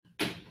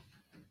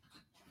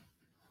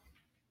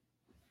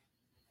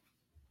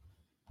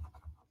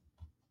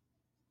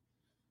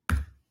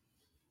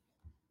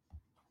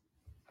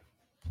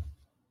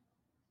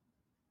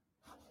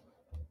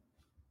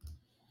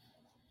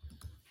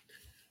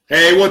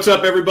Hey, what's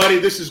up, everybody?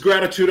 This is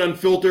Gratitude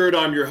Unfiltered.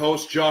 I'm your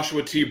host,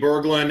 Joshua T.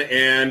 Berglund,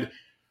 and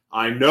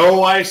I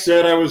know I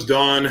said I was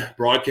done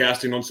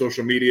broadcasting on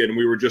social media and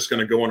we were just going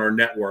to go on our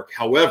network.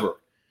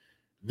 However,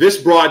 this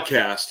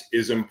broadcast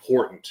is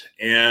important,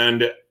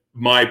 and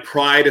my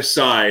pride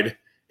aside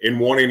in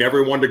wanting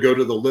everyone to go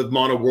to the Live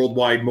Mana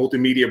Worldwide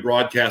Multimedia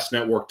Broadcast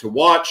Network to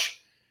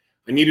watch,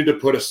 I needed to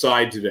put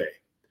aside today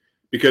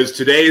because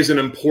today is an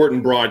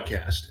important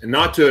broadcast. And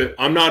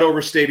I'm not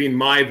overstating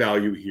my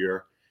value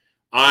here.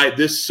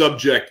 This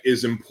subject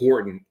is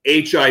important.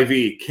 HIV,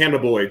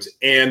 cannabinoids,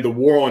 and the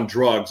war on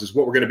drugs is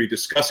what we're going to be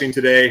discussing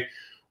today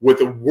with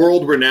the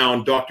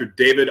world-renowned Dr.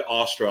 David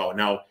Ostrow.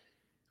 Now,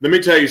 let me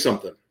tell you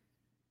something.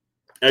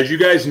 As you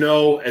guys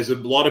know, as a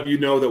lot of you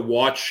know that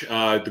watch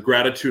the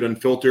Gratitude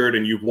Unfiltered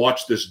and you've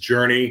watched this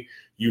journey,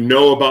 you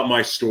know about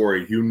my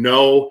story. You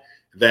know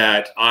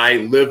that I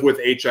live with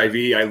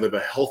HIV. I live a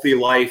healthy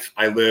life.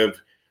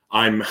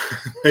 I'm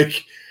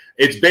like,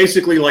 it's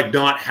basically like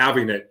not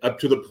having it up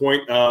to the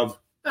point of,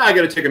 I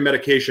got to take a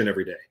medication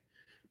every day.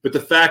 But the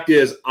fact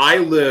is, I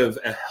live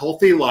a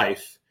healthy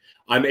life.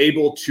 I'm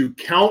able to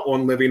count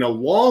on living a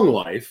long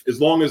life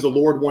as long as the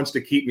Lord wants to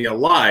keep me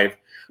alive.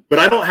 But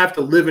I don't have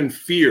to live in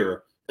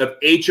fear of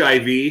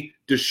HIV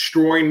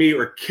destroying me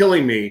or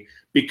killing me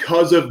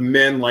because of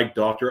men like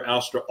Dr.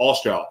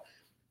 Ostrow.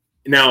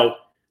 Now,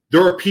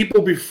 there are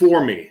people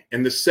before me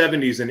in the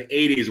 70s and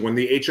 80s when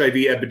the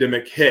HIV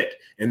epidemic hit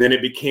and then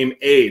it became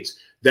AIDS,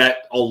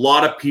 that a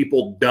lot of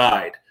people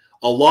died.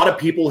 A lot of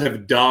people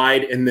have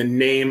died in the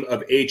name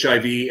of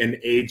HIV and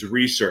AIDS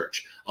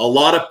research. A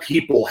lot of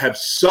people have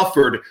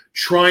suffered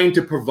trying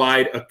to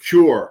provide a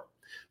cure.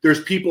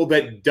 There's people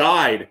that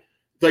died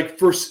like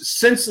for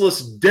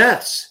senseless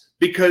deaths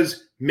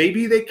because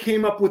maybe they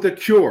came up with a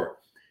cure.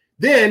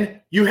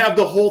 Then you have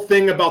the whole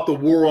thing about the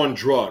war on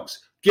drugs.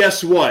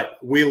 Guess what?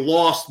 We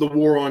lost the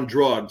war on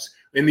drugs.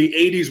 In the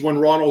 80s, when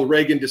Ronald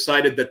Reagan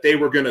decided that they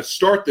were going to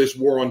start this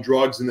war on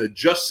drugs in the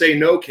Just Say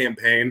No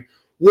campaign,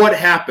 what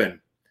happened?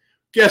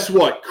 Guess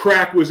what?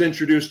 Crack was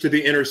introduced to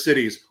the inner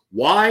cities.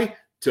 Why?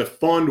 To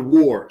fund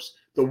wars.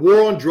 The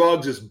war on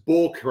drugs is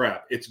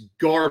bullcrap. It's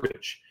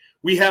garbage.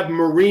 We have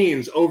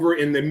Marines over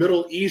in the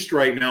Middle East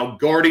right now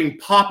guarding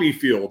poppy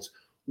fields.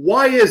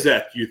 Why is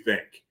that, you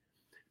think?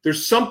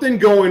 There's something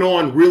going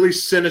on really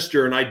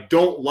sinister, and I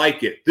don't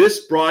like it.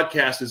 This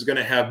broadcast is going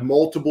to have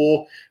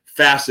multiple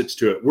facets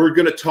to it. We're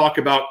going to talk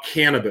about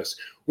cannabis.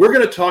 We're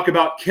going to talk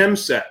about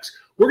chemsex.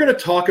 We're going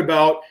to talk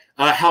about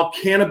how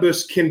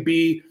cannabis can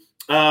be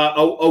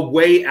a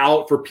way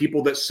out for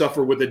people that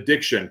suffer with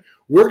addiction.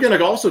 We're going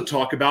to also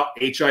talk about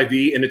HIV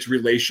and its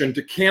relation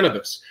to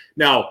cannabis.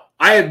 Now,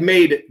 I have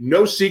made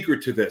no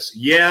secret to this.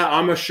 Yeah,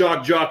 I'm a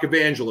shock jock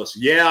evangelist.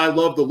 Yeah, I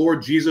love the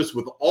Lord Jesus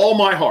with all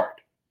my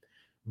heart.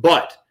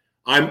 But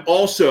I'm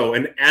also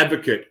an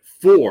advocate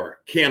for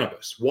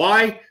cannabis.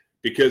 Why?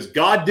 Because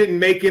God didn't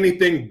make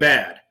anything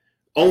bad.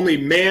 Only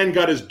man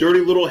got his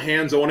dirty little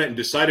hands on it and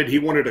decided he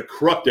wanted to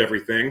corrupt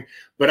everything.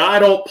 But I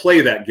don't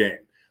play that game.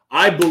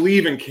 I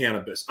believe in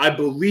cannabis. I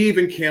believe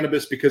in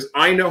cannabis because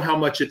I know how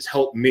much it's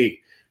helped me.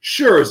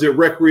 Sure, is it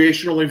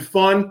recreationally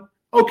fun?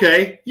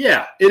 Okay,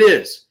 yeah, it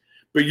is.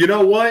 But you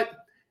know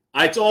what?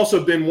 It's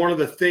also been one of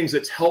the things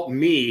that's helped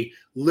me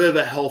live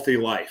a healthy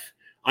life.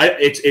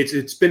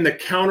 It's been the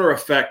counter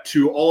effect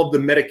to all of the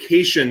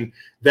medication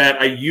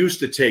that I used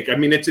to take. I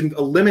mean, it's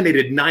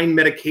eliminated 9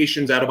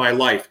 medications out of my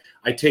life.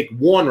 I take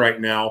one right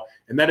now,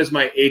 and that is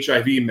my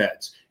HIV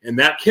meds. And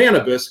that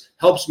cannabis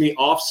helps me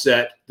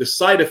offset the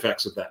side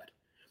effects of that.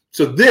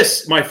 So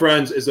this, my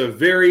friends, is a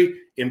very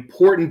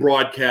important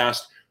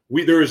broadcast.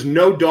 There is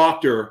no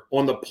doctor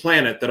on the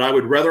planet that I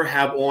would rather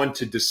have on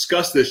to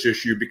discuss this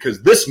issue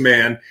because this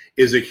man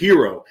is a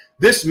hero.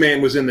 This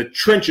man was in the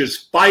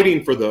trenches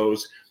fighting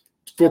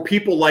for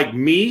people like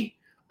me.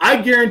 I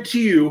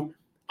guarantee you,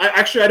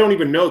 I don't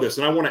even know this,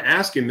 and I want to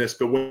ask him this,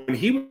 but when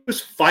he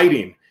was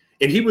fighting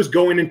and he was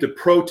going into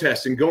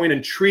protests and going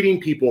and treating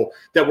people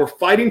that were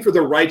fighting for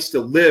their rights to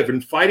live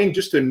and fighting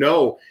just to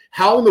know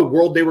how in the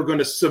world they were going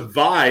to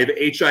survive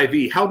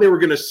HIV, how they were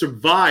going to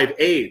survive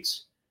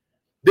AIDS.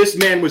 This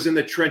man was in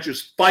the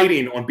trenches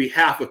fighting on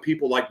behalf of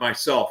people like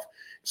myself.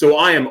 So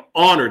I am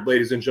honored,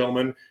 ladies and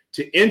gentlemen,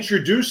 to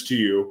introduce to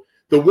you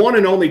the one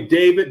and only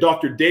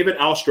Dr. David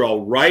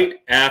Ostrow right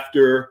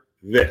after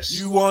this.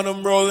 You want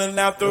them rolling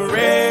out the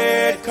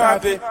red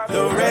carpet,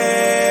 the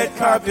red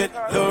carpet,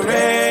 the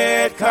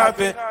red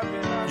carpet.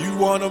 You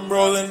want them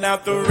rolling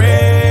out the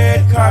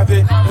red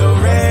carpet, the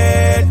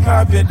red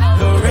carpet,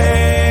 the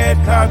red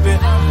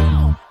carpet.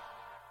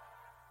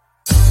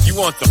 You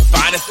want the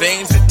finer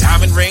things, the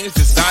diamond rings,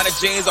 designer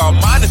jeans, all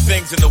minor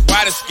things in the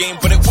widest scheme.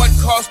 But at what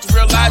cost to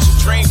realize your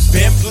dreams?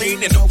 Been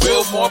bleeding in the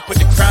wheel more, put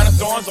the crown of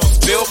thorns on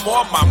spill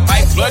more. My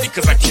mic bloody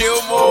cause I kill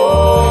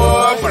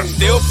more, but I'm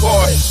still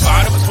poor.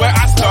 Bottom is where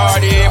I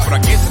started, but I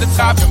get to the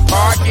top and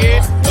park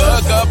it.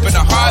 Plug up in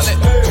the harlot,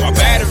 my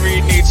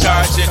battery need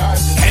charging.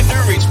 And to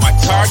reach my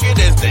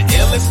target is the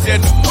illest in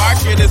the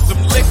market. Is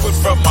some liquid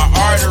from my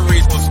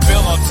arteries will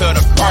spill onto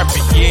the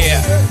carpet,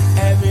 yeah.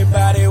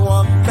 Everybody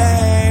want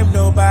fame,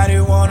 nobody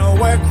wanna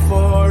work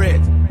for it.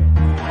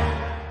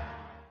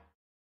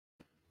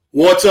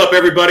 What's up,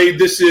 everybody?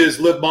 This is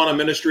Live Mana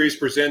Ministries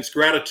presents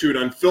Gratitude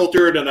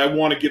Unfiltered, and I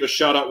want to give a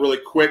shout out really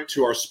quick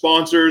to our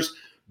sponsors,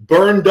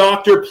 Burn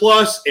Doctor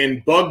Plus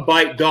and Bug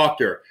Bite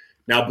Doctor.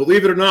 Now,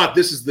 believe it or not,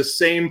 this is the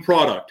same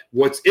product.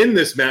 What's in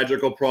this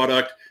magical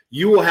product,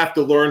 you will have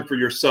to learn for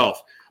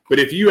yourself. But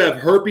if you have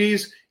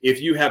herpes, if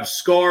you have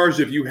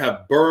scars, if you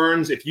have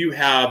burns, if you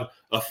have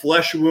a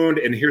flesh wound,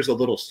 and here's a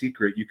little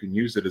secret, you can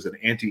use it as an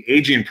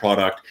anti-aging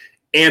product,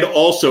 and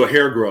also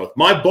hair growth.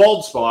 My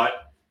bald spot,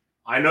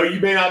 I know you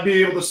may not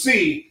be able to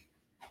see,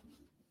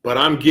 but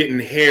I'm getting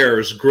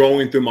hairs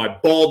growing through my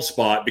bald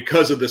spot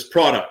because of this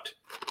product.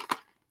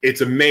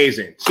 It's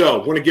amazing. So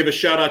I want to give a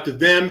shout out to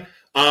them.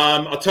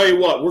 I'll tell you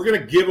what, we're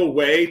going to give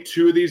away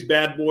 2 of these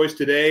bad boys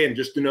today, and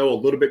just to know, a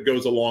little bit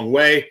goes a long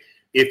way.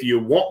 If you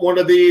want one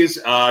of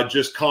these,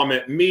 just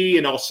comment me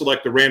and I'll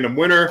select a random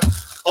winner.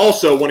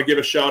 Also want to give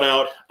a shout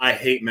out. I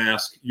hate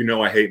masks. You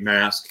know I hate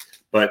masks,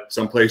 but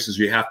some places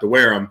you have to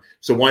wear them.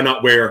 So why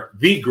not wear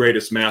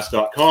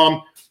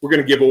thegreatestmask.com? We're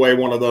going to give away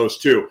one of those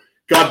too.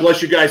 God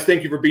bless you guys.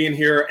 Thank you for being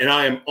here. And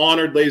I am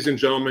honored, ladies and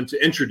gentlemen,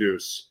 to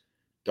introduce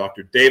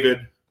Dr. David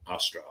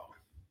Ostrow.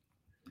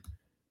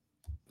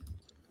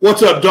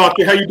 What's up,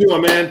 doctor? How you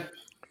doing, man?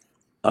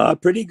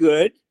 Pretty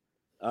good.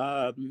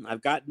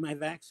 I've gotten my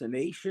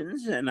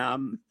vaccinations and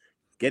I'm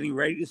getting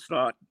ready to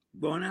start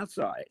going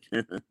outside.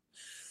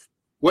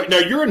 Wait, now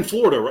you're in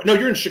Florida, right? No,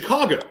 you're in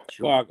Chicago.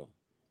 Chicago.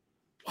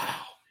 Wow.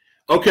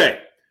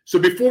 Okay. So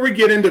before we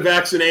get into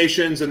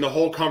vaccinations and the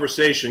whole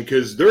conversation,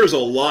 because there's a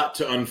lot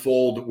to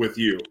unfold with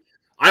you,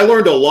 I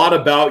learned a lot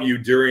about you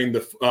during the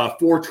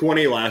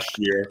 420 last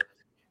year,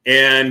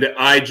 and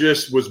I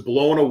just was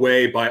blown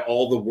away by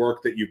all the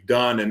work that you've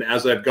done. And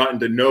as I've gotten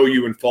to know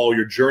you and follow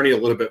your journey a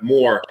little bit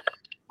more,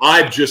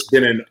 I've just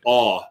been in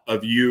awe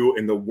of you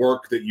and the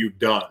work that you've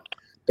done.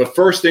 But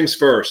first things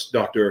first,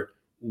 Doctor,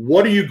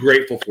 what are you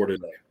grateful for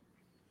today?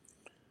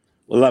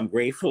 Well, I'm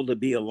grateful to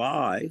be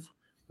alive.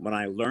 When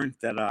I learned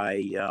that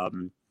I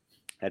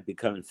had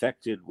become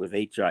infected with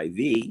HIV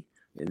in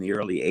the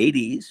early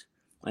 80s,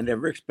 I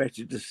never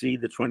expected to see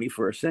the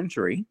 21st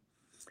century.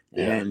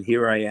 Yeah. And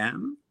here I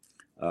am,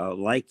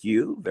 like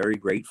you, very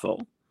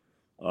grateful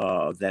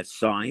that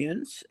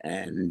science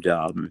and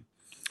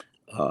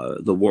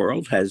the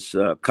world has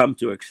come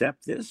to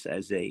accept this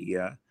as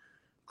a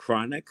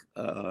chronic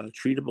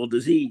treatable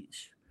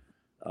disease.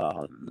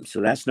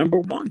 So that's number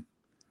one.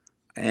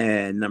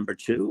 And number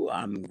two,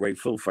 I'm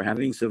grateful for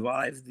having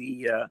survived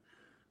the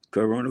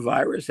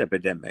coronavirus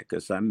epidemic,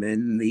 because I'm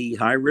in the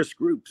high-risk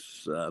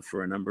groups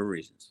for a number of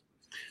reasons.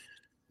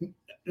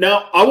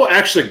 Now, I will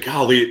actually,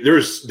 golly,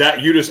 there's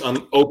that, you just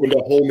opened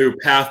a whole new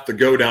path to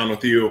go down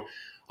with you.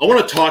 I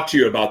want to talk to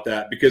you about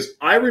that, because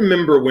I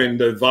remember when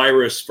the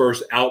virus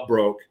first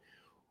outbroke,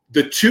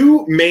 the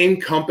 2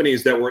 main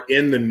companies that were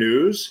in the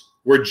news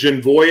were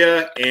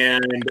Genvoya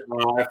and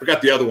I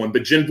forgot the other one,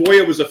 but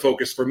Genvoya was a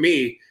focus for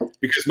me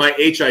because my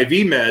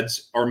HIV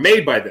meds are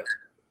made by them.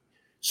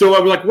 So I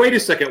was like, wait a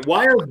second,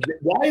 why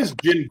is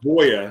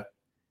Genvoya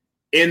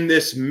in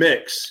this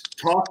mix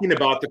talking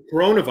about the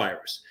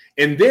coronavirus?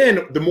 And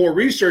then the more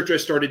research I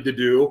started to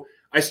do,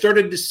 I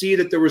started to see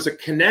that there was a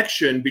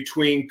connection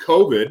between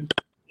COVID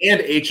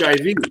and HIV.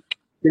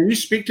 Can you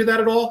speak to that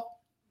at all?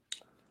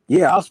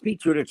 Yeah, I'll speak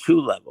to it at 2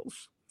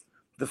 levels.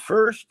 The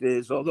first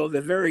is, although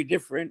they're very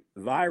different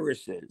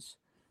viruses,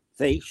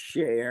 they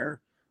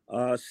share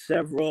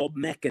several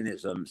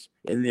mechanisms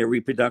in their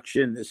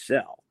reproduction in the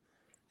cell.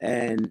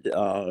 And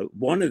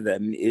one of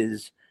them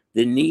is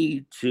the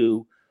need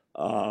to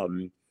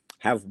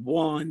have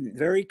one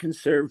very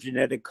conserved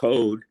genetic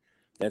code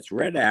that's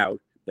read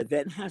out, but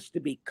then has to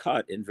be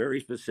cut in very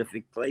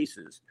specific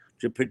places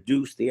to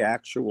produce the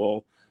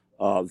actual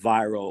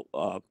viral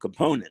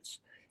components.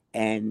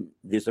 And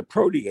there's a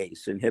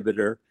protease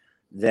inhibitor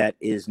that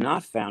is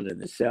not found in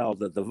the cell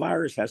that the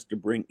virus has to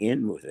bring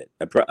in with it,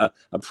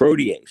 a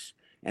protease.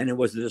 And it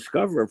was the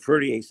discovery of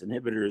protease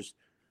inhibitors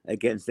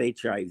against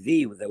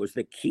HIV that was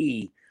the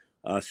key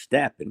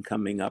step in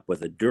coming up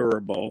with a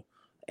durable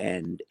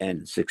and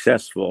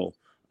successful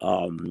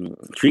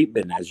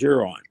treatment as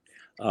you're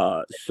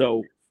on.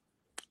 So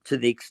to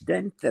the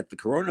extent that the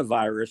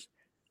coronavirus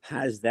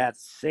has that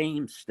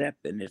same step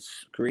in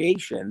its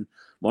creation,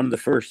 one of the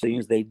first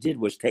things they did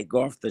was take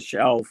off the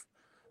shelf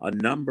a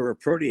number of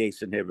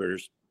protease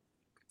inhibitors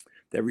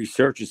that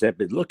researchers have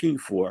been looking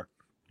for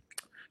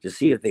to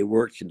see if they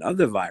worked in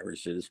other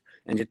viruses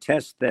and to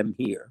test them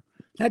here.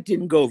 That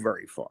didn't go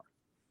very far.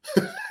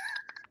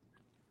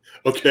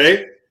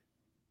 Okay.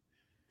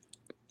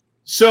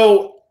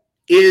 So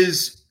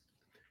it's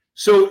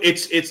and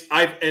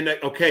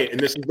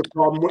this is the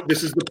problem.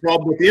 This is the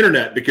problem with the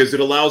internet, because it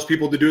allows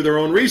people to do their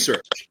own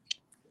research.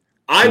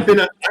 I'm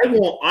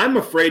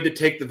afraid to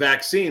take the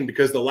vaccine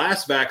because the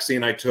last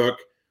vaccine I took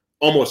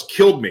almost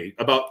killed me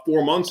about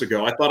 4 months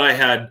ago. I thought I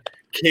had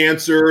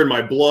cancer in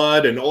my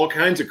blood and all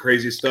kinds of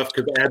crazy stuff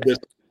because I had this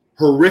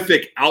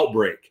horrific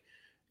outbreak.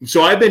 And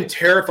so I've been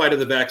terrified of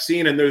the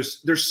vaccine, and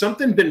there's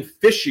something been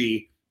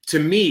fishy to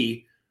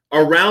me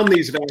around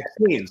these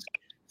vaccines.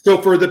 So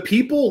for the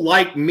people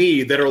like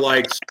me that are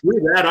like,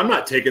 screw that, I'm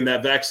not taking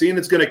that vaccine,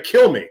 it's going to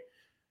kill me.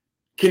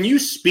 Can you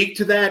speak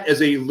to that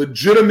as a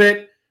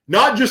legitimate,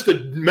 not just a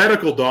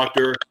medical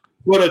doctor,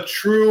 but a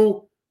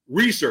true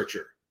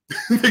researcher,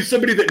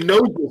 somebody that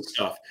knows this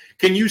stuff?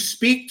 Can you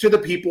speak to the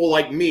people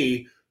like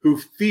me who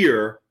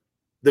fear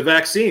the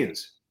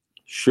vaccines?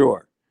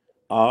 Sure.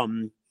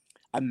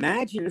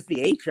 Imagine if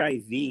the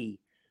HIV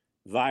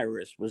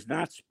virus was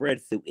not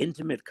spread through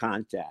intimate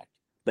contact,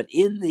 but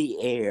in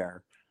the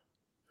air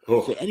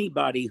to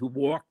anybody who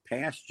walked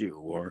past you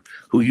or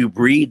who you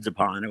breathed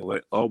upon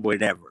or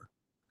whatever.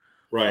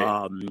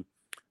 Right. We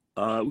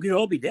could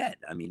all be dead,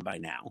 I mean, by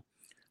now.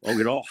 Or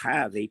we'd all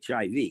have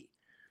HIV.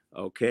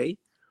 Okay.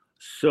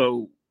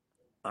 So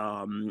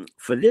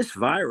for this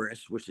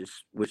virus, which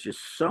is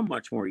so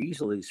much more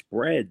easily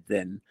spread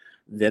than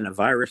a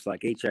virus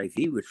like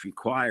HIV, which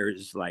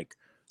requires like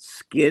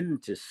skin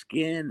to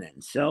skin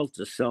and cell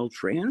to cell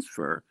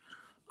transfer,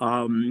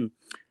 you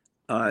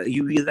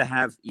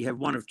have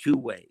one of two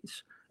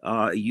ways.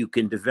 You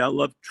can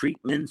develop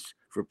treatments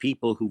for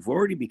people who've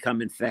already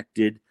become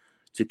infected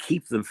to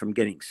keep them from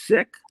getting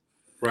sick,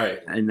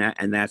 right?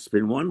 And that's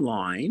been one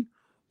line.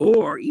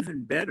 Or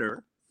even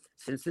better,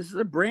 since this is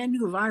a brand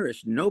new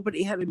virus,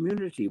 nobody had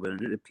immunity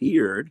when it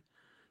appeared.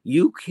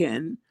 You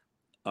can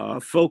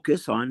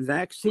focus on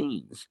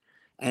vaccines.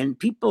 And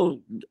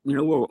people,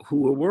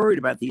 who are worried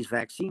about these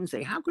vaccines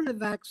say, how could a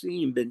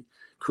vaccine been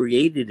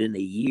created in a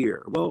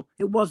year? Well,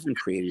 it wasn't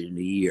created in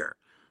a year.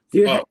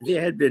 There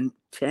had been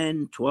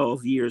 10,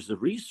 12 years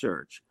of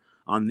research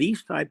on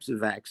these types of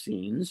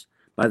vaccines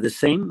by the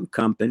same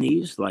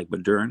companies like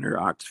Moderna,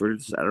 Oxford,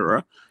 et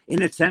cetera,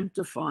 in attempt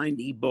to find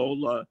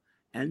Ebola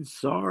and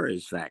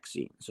SARS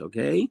vaccines,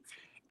 okay?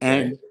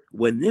 And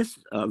when this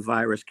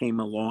virus came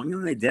along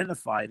and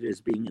identified it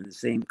as being in the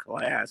same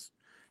class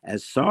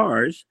as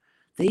SARS,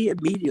 they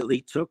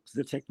immediately took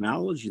the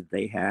technology that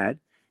they had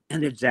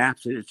and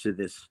adapted it to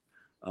this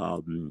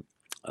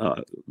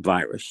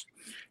virus.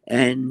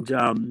 And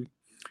the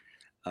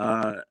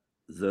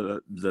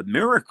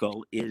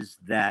miracle is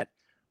that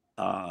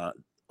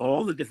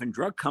all the different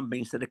drug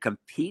companies that are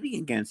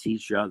competing against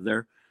each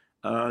other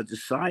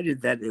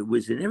decided that it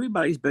was in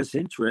everybody's best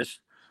interest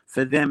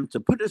for them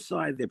to put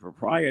aside their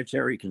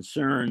proprietary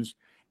concerns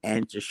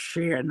and to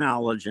share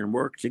knowledge and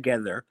work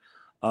together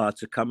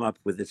to come up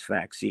with this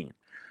vaccine.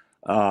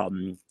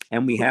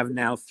 And we have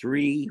now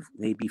 3,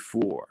 maybe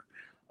 4.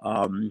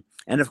 And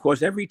of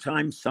course, every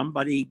time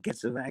somebody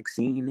gets a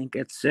vaccine and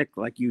gets sick,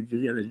 like you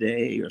did the other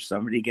day, or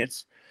somebody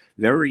gets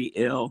very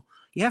ill,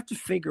 you have to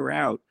figure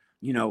out,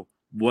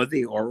 were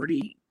they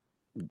already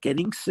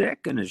getting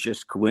sick and it's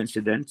just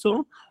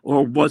coincidental,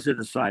 or was it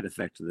a side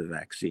effect of the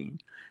vaccine?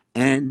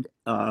 And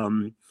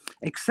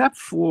except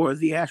for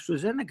the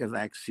AstraZeneca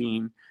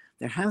vaccine,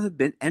 there haven't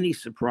been any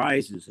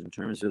surprises in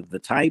terms of the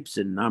types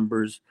and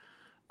numbers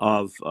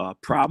of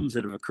problems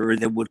that have occurred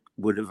that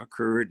would have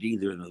occurred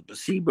either in the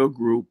placebo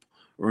group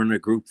or in a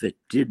group that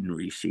didn't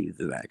receive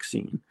the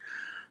vaccine.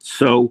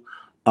 So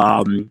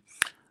the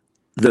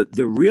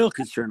real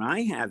concern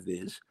I have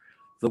is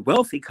the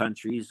wealthy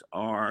countries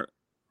are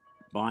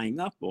buying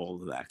up all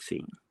the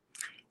vaccine,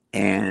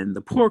 and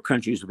the poor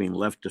countries are being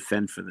left to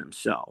fend for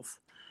themselves.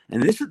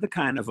 And this is the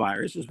kind of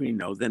virus, as we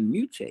know, that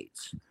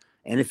mutates.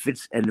 And if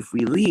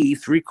we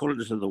leave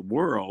 3/4 of the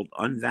world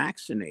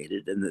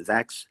unvaccinated, and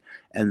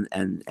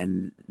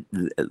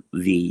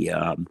the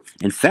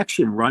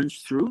infection runs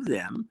through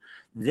them,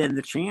 then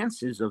the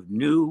chances of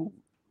new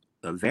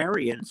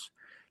variants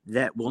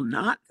that will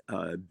not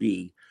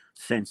be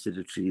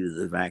sensitive to either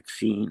the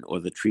vaccine or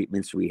the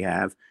treatments we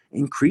have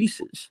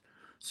increases.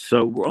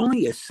 So we're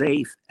only as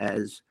safe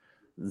as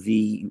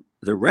the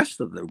rest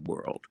of the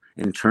world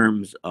in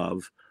terms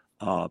of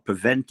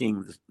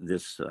preventing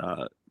this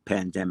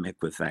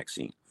pandemic with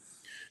vaccine.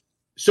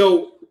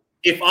 So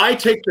if I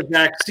take the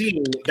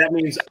vaccine,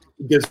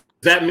 does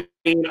that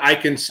mean I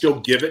can still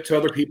give it to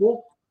other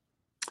people?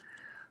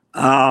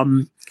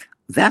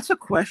 That's a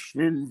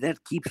question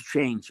that keeps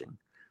changing.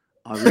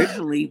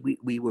 Originally,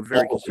 we were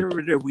very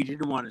conservative. We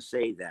didn't want to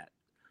say that.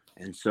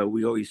 And so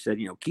we always said,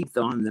 keep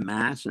on the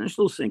mask. And I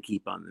still say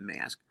keep on the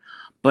mask.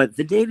 But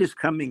the data is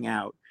coming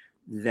out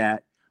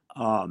that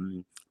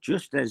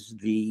just as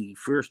the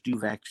first 2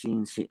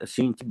 vaccines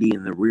seem to be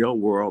in the real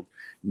world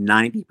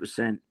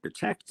 90%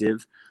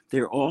 protective,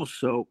 they're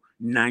also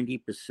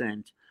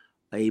 90%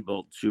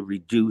 able to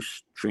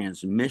reduce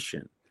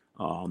transmission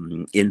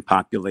in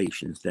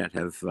populations that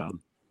have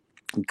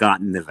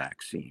gotten the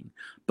vaccine.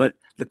 But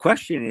the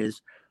question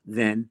is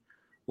then,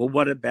 well,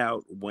 what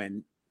about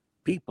when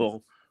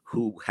people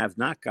who have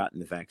not gotten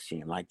the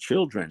vaccine, like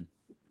children,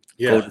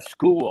 go to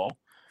school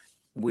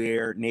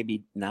where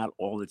maybe not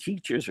all the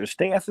teachers or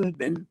staff have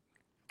been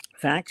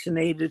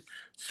vaccinated,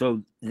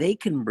 so they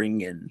can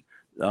bring in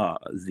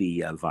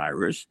the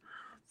virus.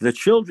 The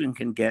children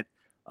can get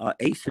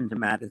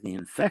asymptomatically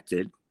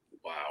infected.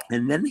 Wow.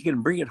 And then they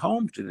can bring it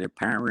home to their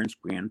parents,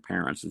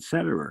 grandparents,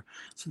 etc.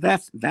 So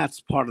that's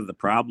part of the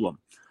problem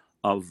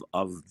of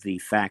the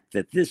fact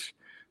that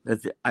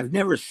I've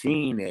never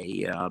seen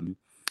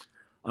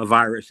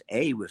virus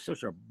A with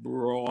such a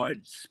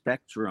broad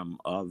spectrum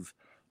of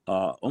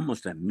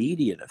almost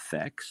immediate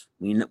effects.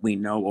 We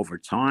know over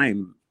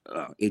time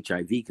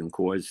HIV can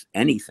cause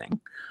anything,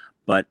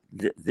 but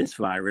this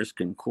virus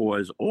can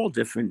cause all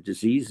different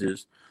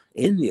diseases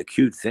in the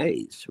acute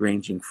phase,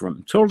 ranging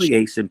from totally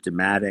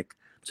asymptomatic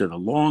to the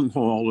long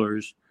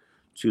haulers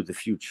to the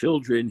few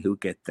children who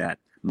get that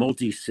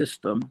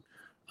multi-system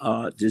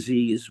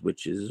disease,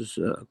 which is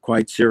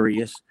quite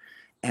serious.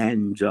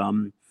 And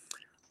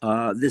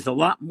there's a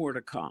lot more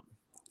to come.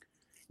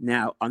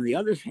 Now, on the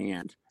other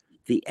hand,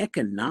 the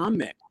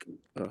economic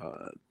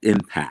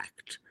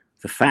impact,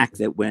 the fact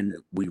that when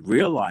we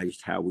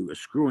realized how we were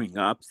screwing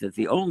up, that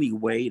the only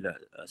way to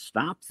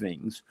stop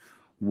things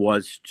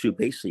was to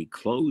basically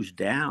close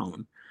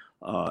down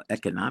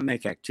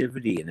economic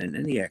activity and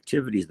any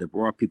activities that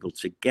brought people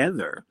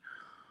together,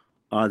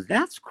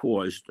 that's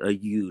caused a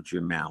huge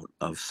amount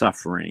of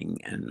suffering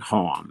and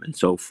harm and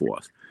so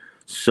forth.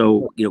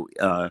 So,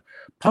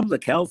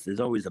 public health is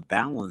always a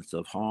balance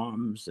of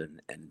harms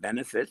and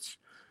benefits.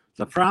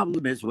 The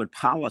problem is when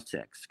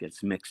politics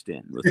gets mixed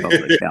in with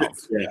public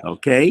health. Yeah.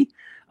 Okay.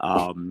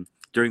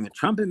 During the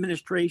Trump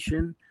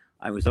administration,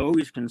 I was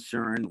always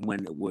concerned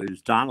when it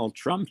was Donald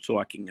Trump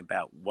talking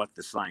about what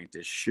the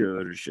scientists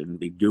should or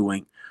shouldn't be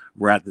doing,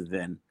 rather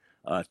than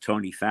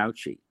Tony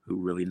Fauci, who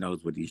really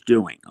knows what he's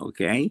doing.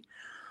 Okay.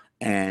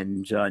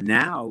 And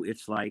now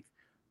it's like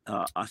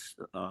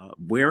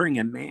wearing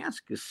a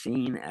mask is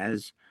seen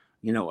as,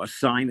 a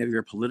sign of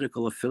your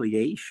political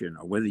affiliation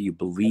or whether you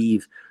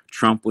believe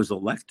Trump was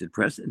elected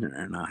president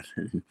or not.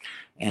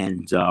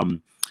 And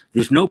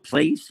there's no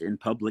place in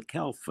public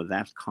health for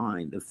that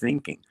kind of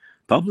thinking.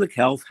 Public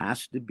health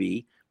has to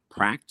be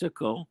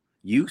practical,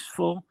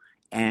 useful,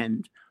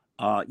 and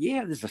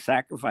there's a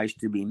sacrifice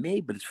to be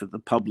made, but it's for the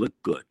public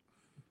good.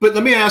 But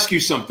let me ask you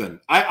something.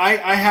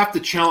 I have to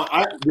challenge,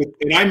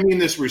 and I mean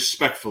this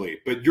respectfully,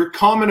 but your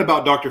comment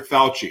about Dr.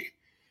 Fauci,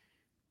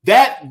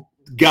 that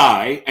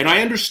guy, and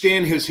I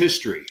understand his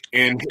history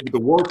and the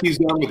work he's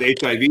done with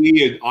HIV,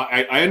 and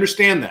I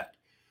understand that.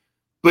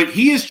 But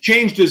he has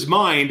changed his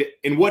mind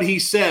in what he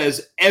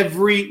says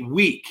every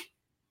week.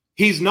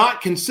 He's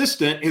not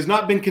consistent, has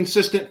not been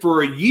consistent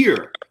for a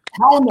year.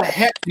 How in the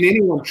heck can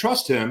anyone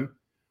trust him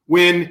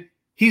when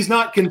he's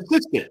not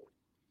consistent?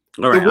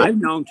 All right, I've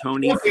known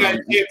Tony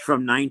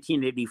from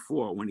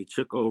 1984 when he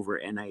took over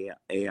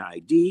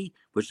NIAID,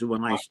 which is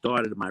when I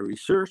started my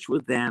research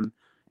with them,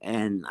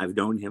 and I've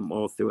known him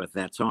all through at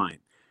that time.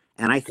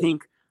 And I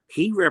think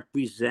he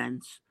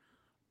represents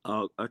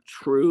a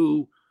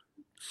true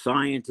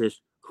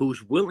scientist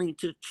who's willing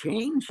to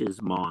change his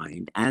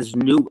mind as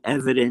new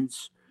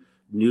evidence,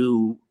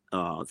 new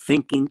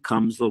thinking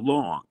comes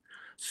along.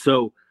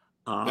 So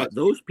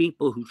those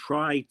people who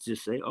try to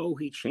say, oh,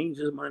 he changed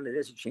his mind to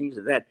this, he changed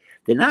to that,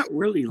 they're not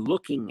really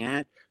looking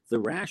at the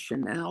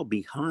rationale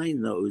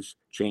behind those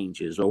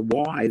changes or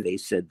why they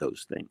said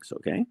those things,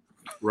 okay?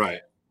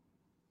 Right.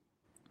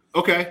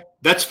 Okay,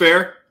 that's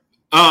fair.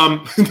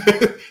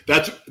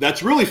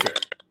 That's really fair.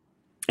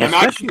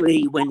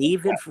 Especially when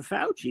even for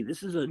Fauci,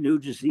 this is a new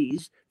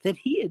disease that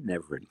he had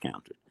never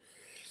encountered.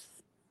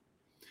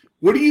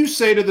 What do you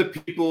say to the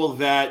people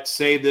that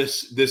say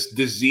this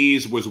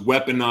disease was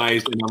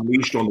weaponized and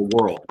unleashed on the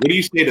world? What do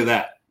you say to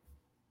that?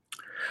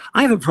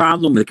 I have a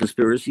problem with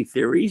conspiracy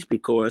theories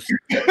because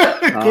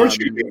of course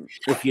you do.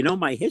 If you know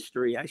my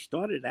history, I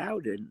started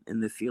out in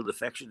the field of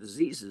infectious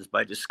diseases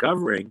by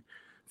discovering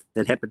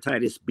that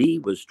hepatitis B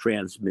was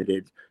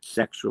transmitted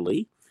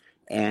sexually,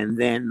 and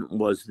then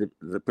was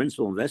the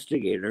principal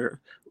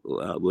investigator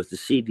with the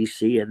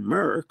CDC and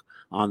Merck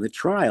on the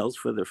trials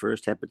for the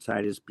first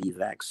hepatitis B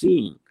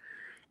vaccine.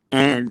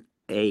 And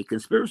a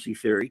conspiracy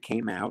theory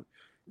came out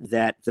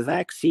that the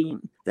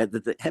vaccine vaccine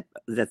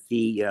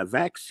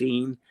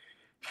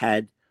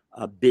had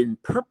been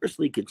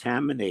purposely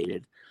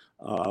contaminated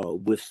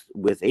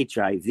with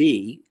HIV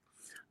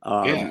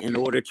in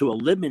order to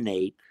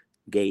eliminate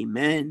gay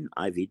men,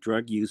 IV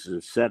drug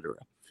users, etc.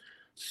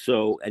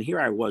 So, and here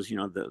I was,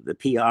 the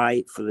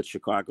PI for the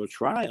Chicago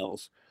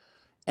trials,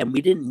 and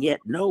we didn't yet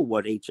know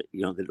what that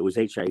it was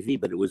HIV,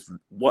 but it was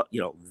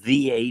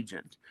the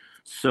agent.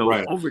 So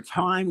over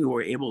time, we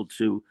were able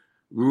to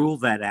rule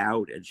that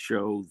out and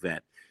show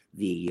that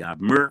the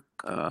Merck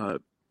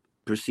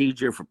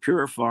procedure for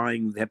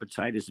purifying the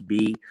hepatitis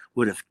B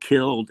would have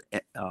killed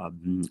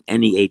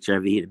any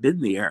HIV that had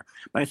been there.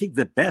 But I think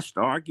the best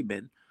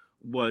argument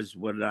was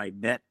when I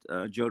met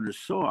Jonas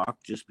Salk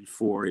just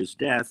before his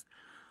death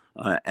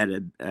at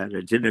a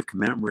dinner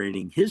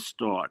commemorating his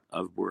start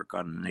of work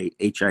on an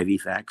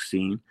HIV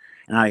vaccine.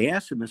 And I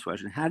asked him this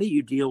question: how do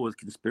you deal with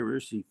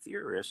conspiracy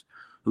theorists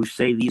who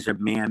say these are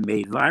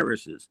man-made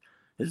viruses?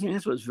 His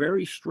answer was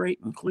very straight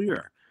and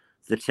clear.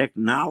 The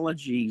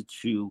technology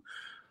to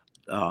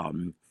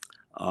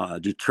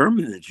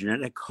determine the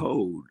genetic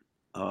code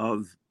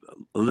of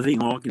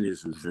living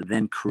organisms and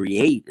then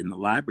create in the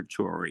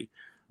laboratory,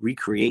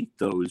 recreate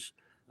those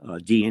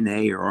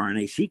DNA or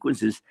RNA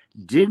sequences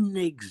didn't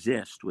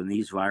exist when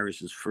these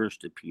viruses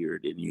first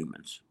appeared in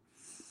humans.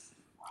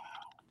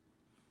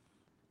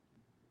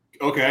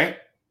 Okay.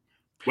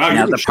 Wow.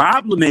 Now, the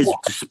problem is,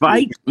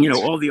 despite,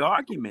 all the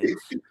arguments,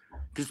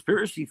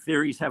 conspiracy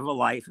theories have a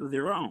life of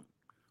their own.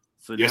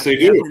 So yes, now they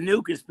we have do. the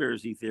new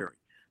conspiracy theory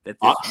that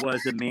this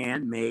was a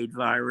man-made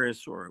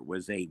virus, or it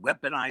was a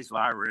weaponized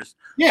virus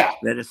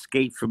that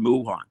escaped from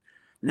Wuhan.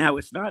 Now,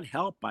 it's not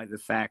helped by the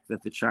fact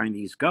that the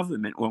Chinese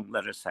government won't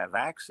let us have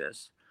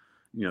access,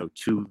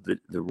 to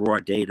the raw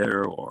data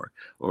or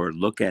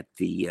look at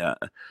the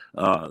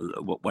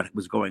what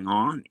was going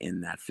on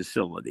in that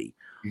facility.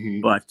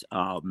 Mm-hmm. But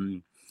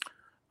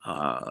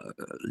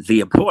the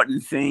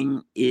important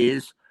thing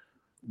is,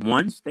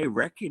 once they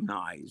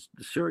recognized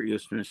the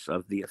seriousness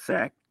of the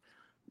effect,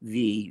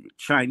 the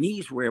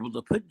Chinese were able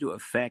to put into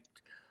effect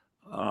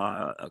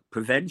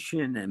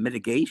prevention and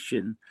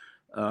mitigation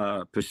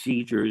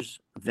procedures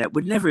that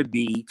would never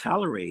be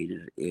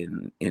tolerated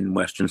in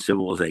Western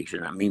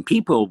civilization. I mean,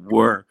 people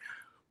were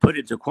put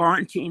into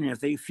quarantine. If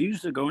they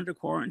refused to go into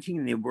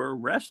quarantine, they were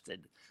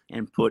arrested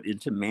and put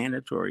into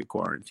mandatory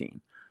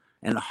quarantine.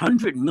 And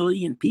 100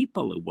 million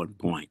people at one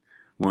point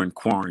were in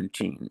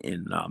quarantine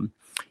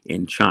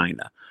in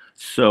China.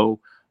 So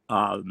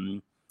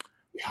the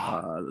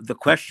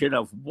question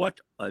of what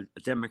a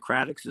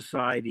democratic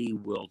society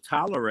will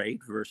tolerate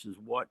versus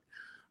what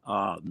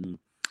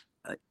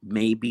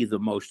may be the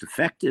most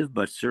effective,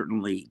 but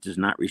certainly does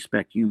not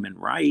respect human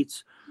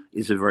rights,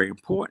 is a very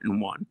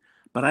important one.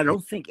 But I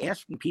don't think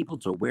asking people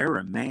to wear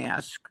a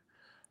mask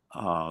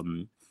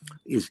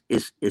is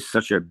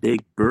such a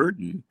big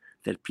burden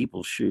that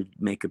people should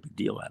make a big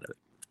deal out of it.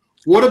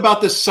 What about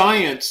the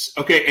science?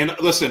 Okay, and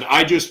listen,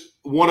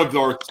 one of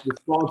our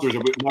sponsors,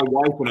 my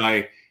wife and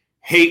I,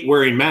 hate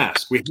wearing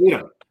masks. We hate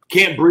them.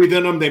 Can't breathe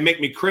in them. They make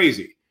me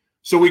crazy.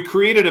 So we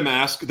created a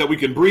mask that we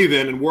can breathe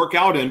in and work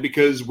out in,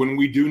 because when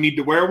we do need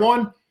to wear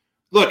one,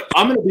 look,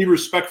 I'm going to be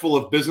respectful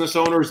of business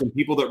owners and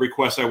people that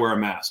request I wear a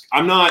mask.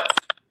 I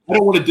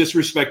don't want to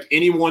disrespect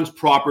anyone's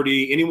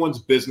property, anyone's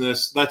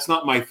business. That's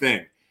not my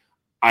thing.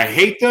 I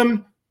hate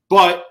them,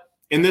 but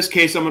in this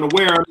case, I'm going to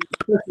wear them,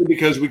 especially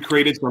because we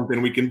created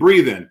something we can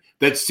breathe in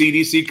that's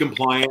CDC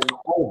compliant and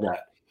all of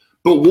that.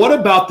 But what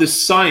about the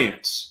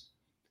science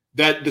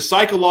that the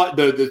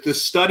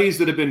studies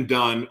that have been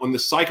done on the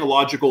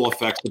psychological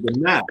effects of the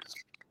mask?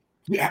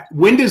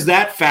 When does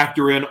that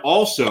factor in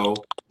also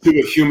to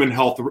a human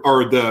health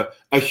or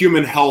a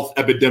human health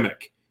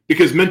epidemic?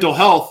 Because mental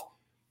health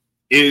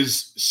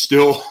is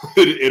still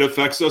it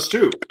affects us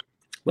too.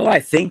 Well,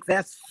 I think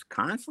that's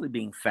constantly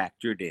being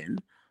factored in.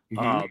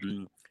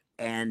 Mm-hmm.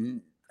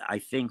 And I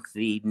think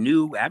the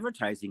new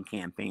advertising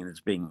campaign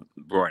that's being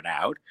brought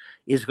out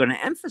is going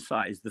to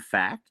emphasize the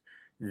fact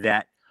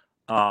that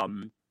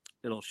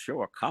it'll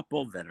show a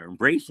couple that are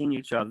embracing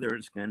each other.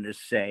 It's going to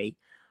say,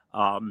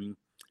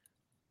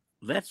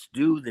 let's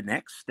do the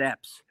next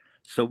steps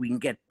so we can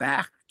get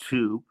back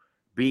to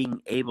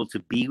being able to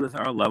be with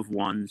our loved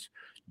ones,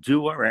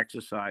 do our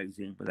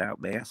exercising without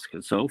masks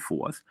and so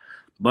forth.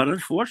 But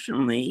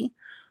unfortunately,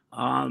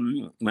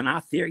 we're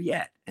not there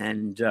yet.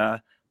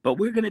 But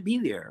we're going to be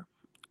there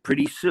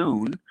pretty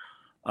soon,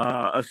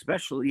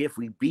 especially if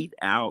we beat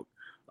out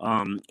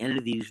any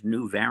of these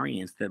new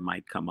variants that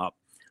might come up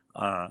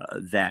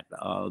that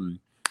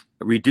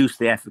reduce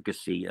the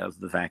efficacy of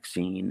the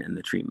vaccine and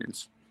the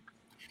treatments.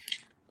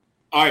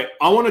 All right,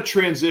 I want to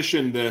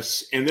transition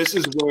this, and this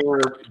is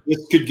where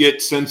this could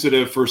get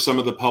sensitive for some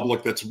of the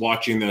public that's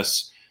watching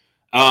this,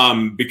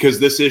 because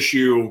this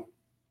issue,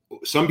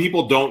 some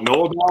people don't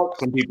know about,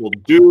 some people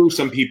do,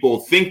 some people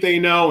think they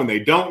know and they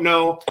don't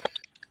know.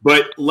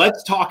 But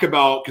let's talk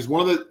about, because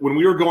when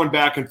we were going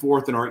back and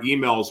forth in our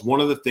emails, one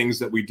of the things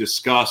that we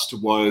discussed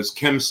was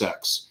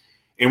chemsex.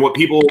 And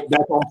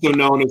that's also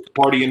known as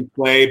party and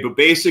play. But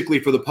basically,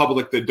 for the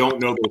public that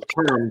don't know those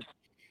terms,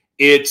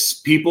 it's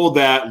people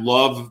that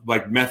love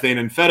like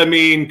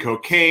methamphetamine,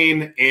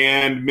 cocaine,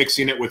 and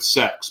mixing it with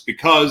sex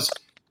because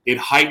it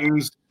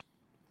heightens,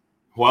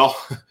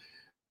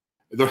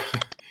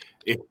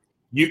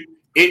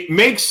 it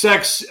makes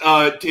sex,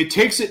 it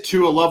takes it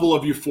to a level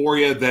of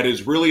euphoria that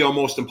is really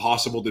almost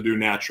impossible to do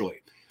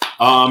naturally.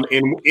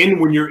 And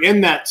when you're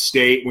in that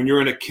state, when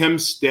you're in a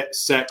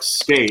chemsex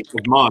state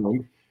of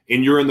mind,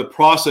 and you're in the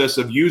process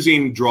of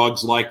using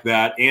drugs like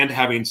that and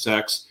having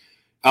sex,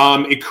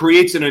 it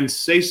creates an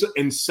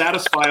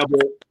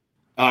insatisfiable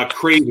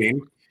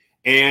craving,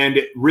 and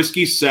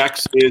risky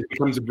sex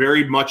becomes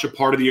very much a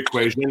part of the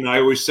equation. And I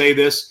always say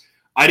this,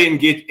 I didn't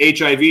get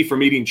HIV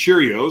from eating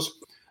Cheerios,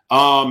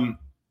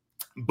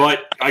 but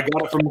I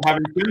got it from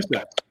having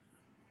chemsex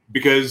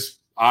because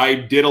I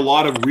did a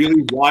lot of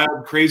really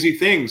wild, crazy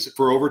things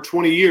for over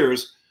 20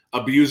 years,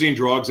 abusing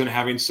drugs and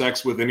having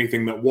sex with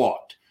anything that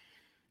walked.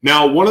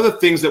 Now, one of the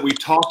things that we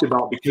talked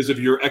about because of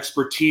your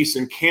expertise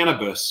in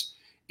cannabis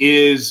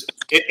is,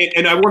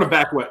 and I want to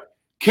back what,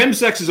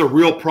 chemsex is a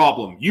real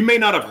problem. You may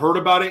not have heard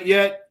about it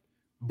yet,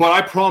 but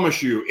I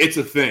promise you it's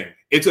a thing.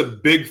 It's a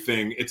big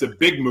thing. It's a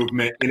big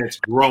movement, and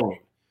it's growing.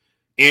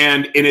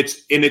 And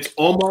it's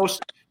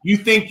almost, you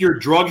think your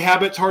drug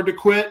habit's hard to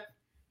quit?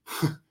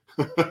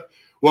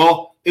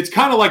 Well, it's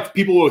kind of like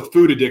people with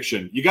food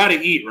addiction. You got to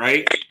eat,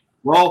 right?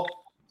 Well,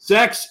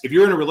 sex, if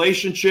you're in a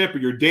relationship or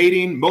you're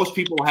dating, most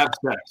people have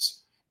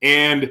sex.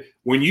 And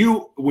when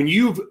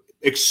you've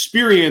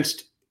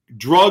experienced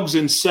drugs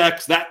and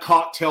sex, that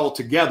cocktail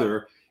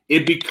together,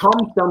 it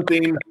becomes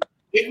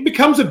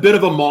a bit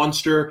of a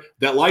monster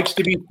that likes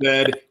to be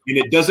fed, and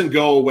it doesn't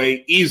go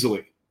away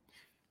easily.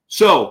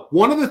 So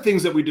one of the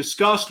things that we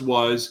discussed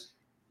was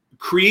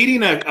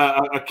creating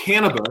a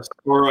cannabis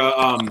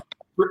or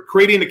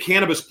creating a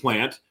cannabis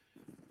plant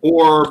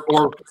or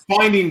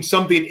finding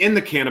something in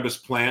the cannabis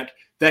plant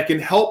that can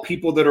help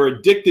people that are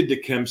addicted to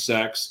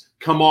chemsex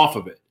come off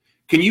of it.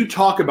 Can you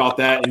talk about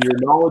that and your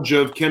knowledge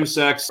of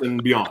chemsex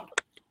and beyond?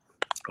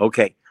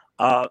 Okay.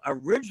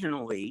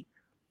 Originally,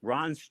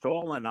 Ron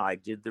Stahl and I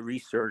did the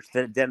research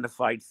that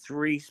identified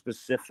 3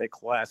 specific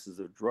classes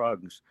of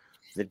drugs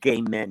that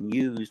gay men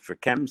used for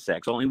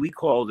chemsex. Only we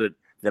called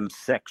them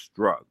sex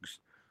drugs.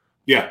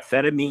 Yeah.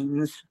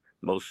 Amphetamines,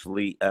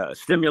 mostly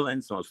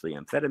stimulants, mostly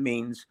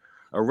amphetamines,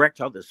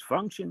 erectile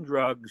dysfunction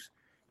drugs,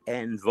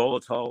 and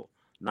volatile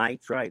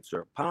nitrites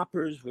or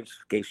poppers, which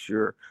in case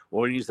your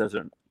audience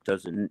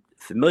doesn't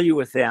familiar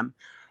with them,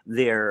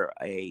 they're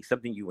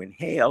something you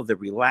inhale that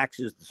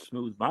relaxes the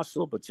smooth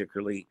muscle,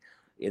 particularly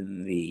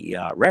in the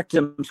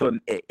rectum, so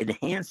it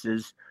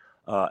enhances,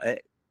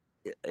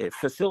 it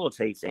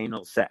facilitates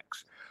anal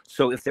sex.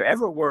 So if there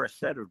ever were a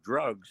set of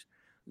drugs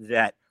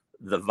that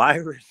the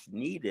virus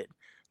needed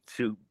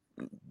to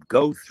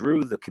go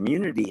through the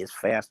community as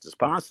fast as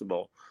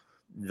possible,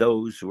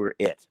 those were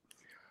it.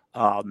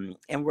 And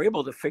we're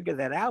able to figure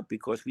that out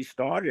because we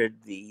started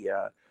the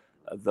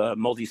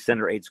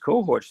multi-center AIDS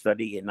cohort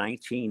study in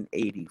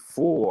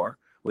 1984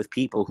 with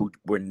people who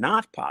were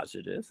not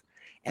positive.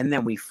 And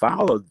then we've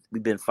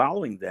been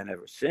following them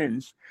ever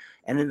since.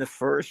 And in the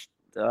first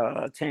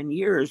 10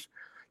 years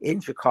in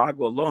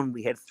Chicago alone,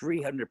 we had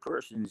 300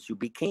 persons who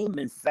became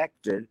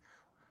infected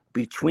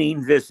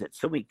between visits.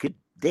 So we could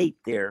date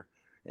their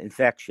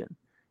infection.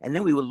 And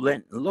then we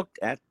looked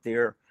at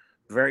their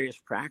various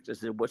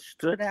practices, which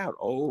stood out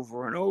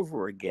over and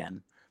over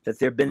again, that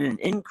there had been an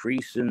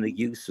increase in the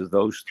use of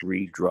those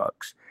 3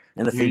 drugs.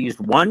 And if they used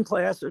one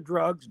class of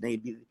drugs,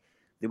 maybe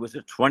there was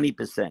a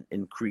 20%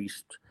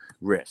 increased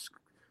risk.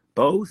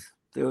 Both,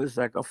 there was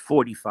like a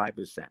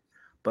 45%.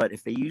 But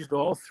if they used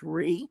all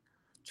 3,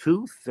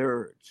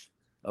 2/3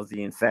 of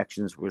the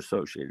infections were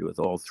associated with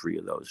all 3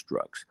 of those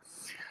drugs.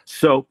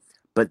 So,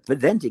 but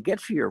then to get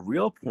to your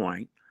real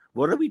point,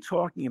 what are we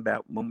talking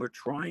about when we're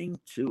trying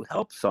to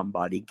help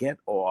somebody get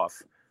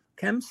off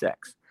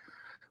chemsex?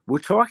 We're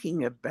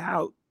talking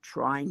about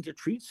trying to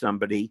treat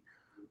somebody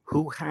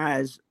who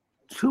has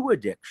 2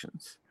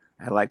 addictions.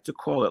 I like to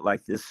call it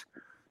like this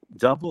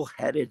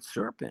double-headed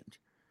serpent.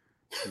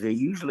 They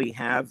usually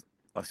have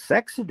a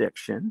sex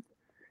addiction,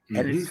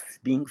 and it's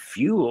being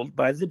fueled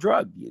by the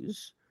drug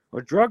use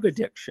or drug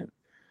addiction.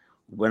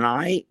 When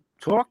I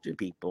talk to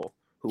people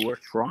who are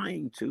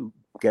trying to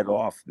get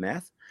off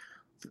meth,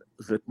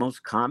 the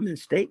most common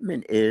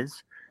statement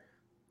is,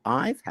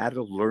 I've had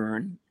to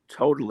learn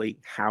totally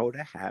how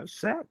to have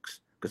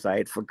sex because I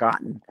had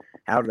forgotten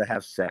how to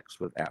have sex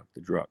without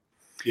the drug.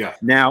 Yeah.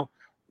 Now,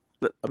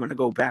 I'm going to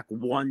go back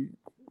one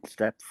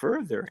step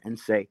further and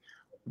say,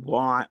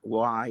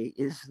 why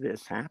is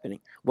this happening?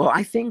 Well,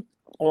 I think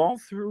all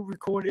through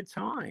recorded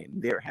time,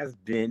 there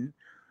have been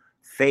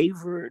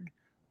favored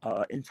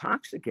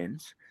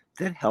intoxicants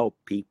that help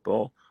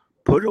people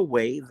put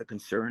away the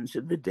concerns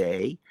of the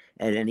day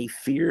and any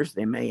fears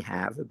they may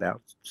have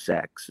about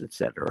sex,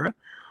 etc.,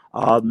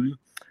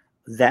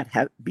 that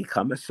have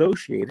become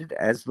associated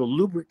as the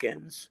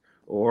lubricants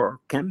or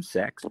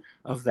chemsex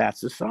of that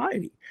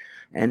society.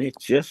 And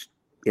it's just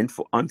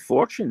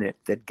unfortunate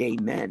that gay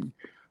men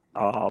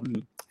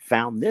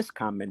found this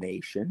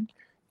combination,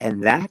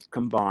 and that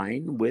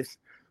combined with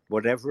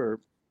whatever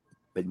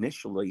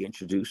initially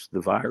introduced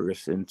the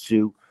virus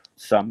into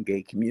some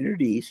gay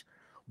communities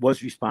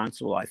was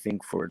responsible, I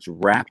think, for its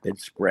rapid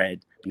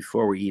spread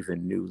before we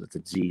even knew that the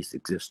disease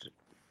existed.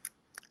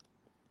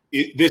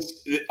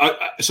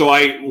 So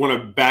I want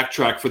to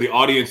backtrack for the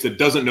audience that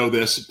doesn't know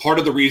this. Part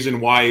of the reason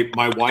why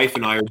my wife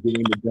and I are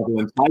doing the Devil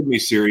Inside Me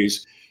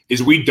series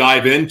is we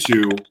dive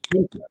into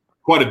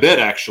quite a bit,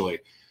 actually,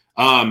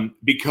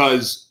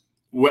 because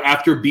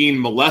after being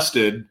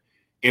molested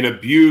and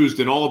abused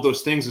and all of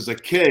those things as a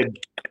kid,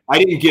 I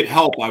didn't get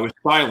help. I was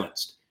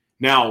silenced.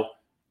 Now,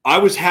 I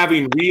was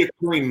having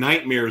reoccurring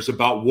nightmares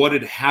about what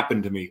had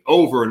happened to me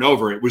over and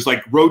over. It was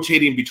like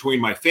rotating between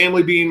my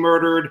family being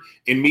murdered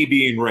and me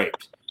being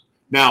raped.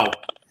 Now,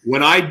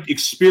 when I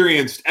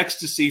experienced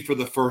ecstasy for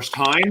the first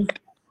time,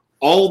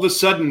 all of a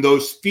sudden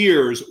those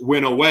fears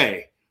went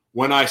away.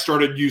 When I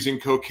started using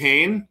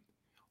cocaine,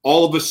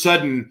 all of a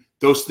sudden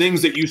those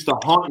things that used to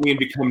haunt me and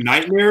become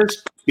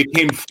nightmares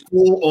became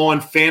full-on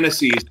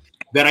fantasies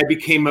that I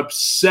became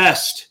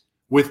obsessed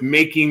with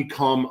making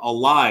come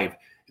alive.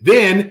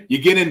 Then you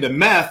get into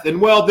meth, and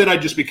well, then I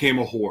just became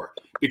a whore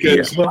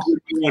because I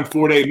would go on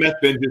 4-day meth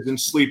binges and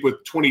sleep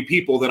with 20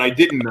 people that I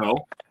didn't know,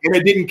 and I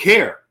didn't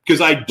care because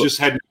I just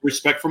had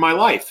respect for my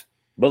life.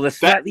 Well, it's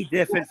slightly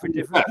different for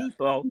different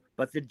people,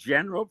 but the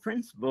general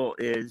principle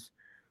is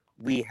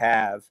we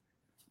have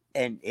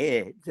an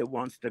id that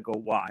wants to go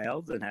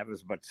wild and have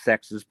as much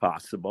sex as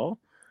possible.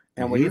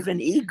 And we have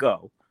an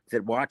ego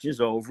that watches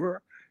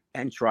over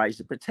and tries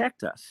to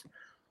protect us.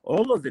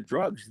 All of the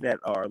drugs that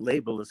are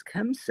labeled as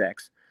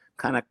chemsex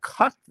kind of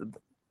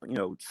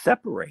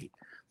separate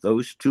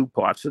those two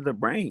parts of the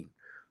brain.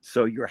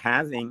 So you're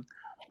having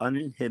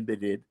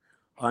uninhibited,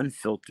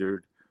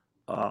 unfiltered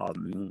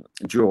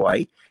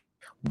joy.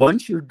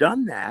 Once you've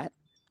done that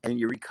and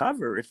you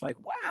recover, it's like,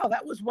 wow,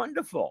 that was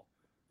wonderful.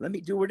 Let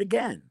me do it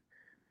again.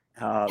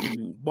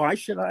 Why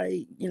should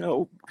I,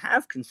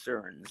 have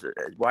concerns?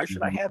 Why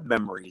should I have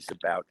memories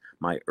about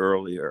my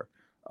earlier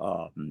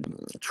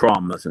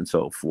traumas and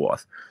so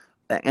forth?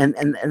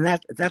 And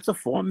that's a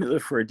formula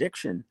for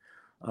addiction,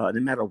 no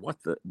matter what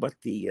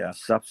the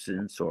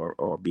substance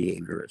or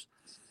behavior is.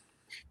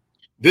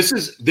 This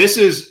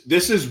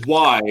is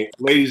why,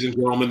 ladies and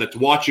gentlemen, that's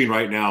watching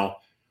right now,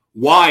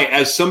 why,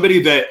 as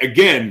somebody that,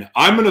 again,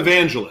 I'm an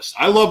evangelist.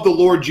 I love the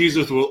Lord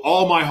Jesus with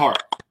all my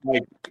heart.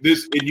 Like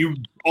this,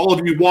 and all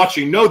of you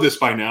watching know this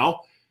by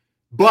now.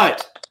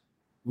 But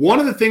one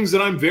of the things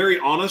that I'm very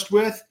honest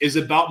with is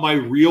about my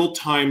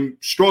real-time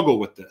struggle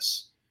with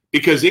this,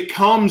 because it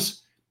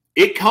comes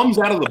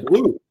out of the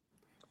blue.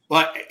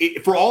 But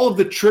for all of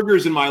the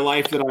triggers in my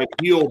life that I've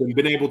healed and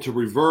been able to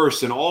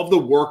reverse, and all of the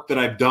work that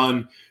I've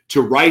done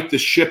to right the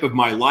ship of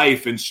my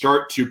life and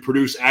start to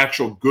produce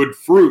actual good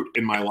fruit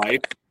in my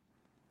life,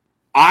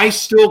 I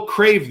still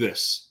crave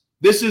this.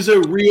 This is a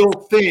real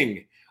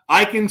thing.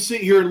 I can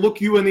sit here and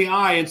look you in the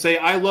eye and say,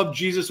 I love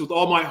Jesus with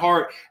all my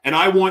heart, and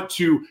I want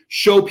to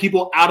show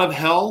people out of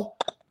hell,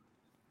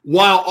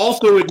 while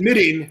also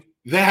admitting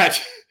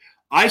that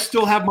I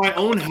still have my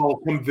own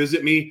hell come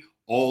visit me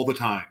all the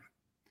time.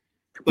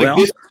 Like,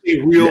 this is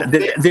a real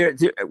thing.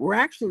 We're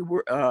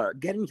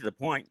getting to the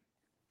point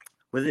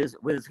where there's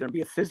going to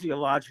be a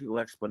physiological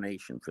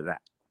explanation for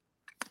that.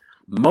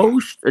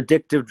 Most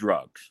addictive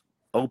drugs,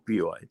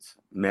 opioids,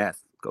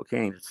 meth,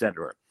 cocaine,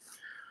 etc.,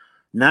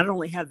 not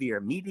only have their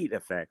immediate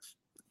effects,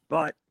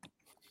 but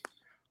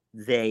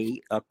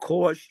they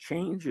cause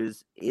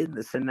changes in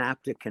the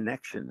synaptic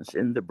connections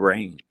in the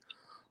brain.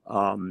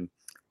 And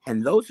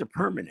those are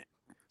permanent.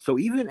 So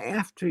even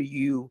after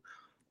you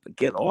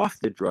get off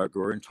the drug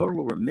or in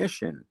total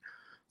remission,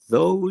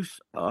 those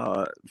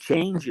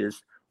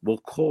changes will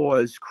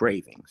cause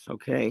cravings,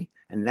 okay?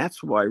 And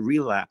that's why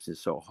relapse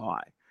is so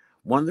high.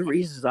 One of the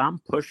reasons I'm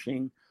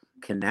pushing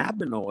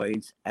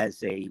cannabinoids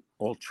as a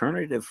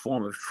alternative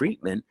form of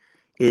treatment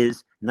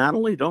is not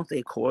only don't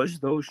they cause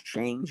those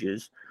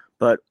changes,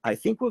 but I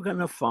think we're going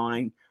to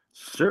find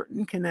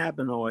certain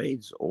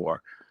cannabinoids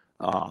or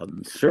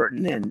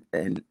certain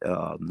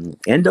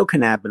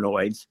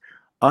endocannabinoids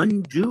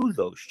undo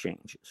those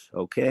changes,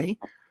 okay?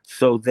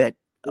 So that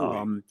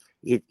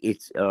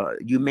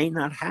you may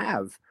not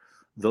have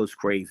those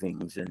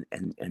cravings and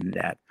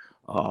that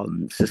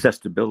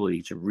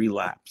susceptibility to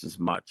relapse as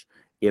much.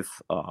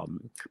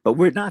 But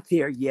we're not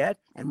there yet.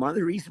 And one of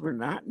the reasons we're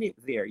not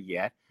there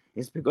yet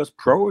is because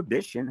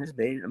prohibition has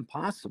made it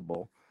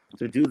impossible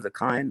to do the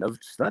kind of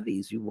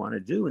studies you want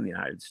to do in the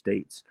United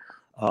States,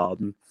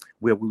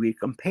 where we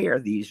compare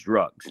these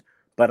drugs.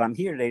 But I'm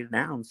here to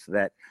announce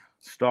that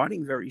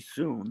starting very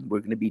soon, we're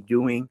going to be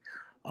doing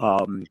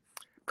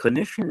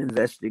clinician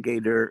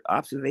investigator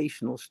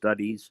observational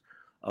studies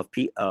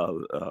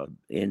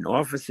in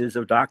offices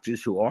of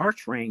doctors who are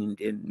trained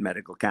in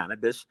medical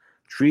cannabis,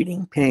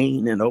 treating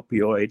pain and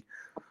opioid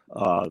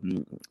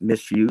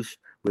misuse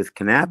with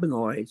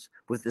cannabinoids,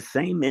 with the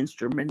same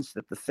instruments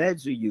that the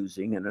feds are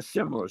using in a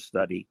similar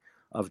study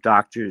of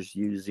doctors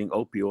using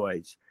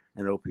opioids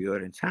and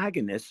opioid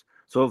antagonists.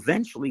 So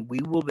eventually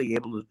we will be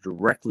able to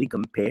directly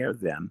compare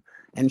them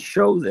and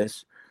show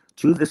this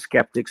to the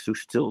skeptics who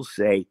still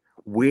say,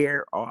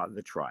 where are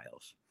the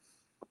trials?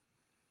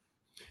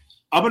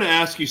 I'm going to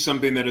ask you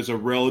something that is a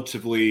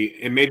relatively,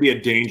 it may be a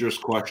dangerous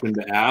question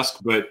to ask,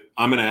 but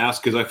I'm going to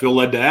ask because I feel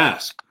led to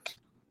ask.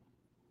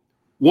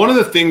 One of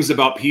the things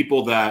about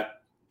people that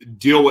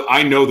deal with,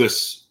 I know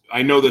this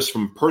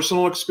from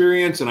personal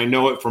experience, and I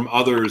know it from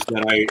others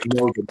that I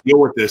know that deal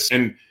with this,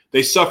 and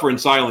they suffer in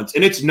silence.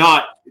 And it's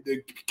not,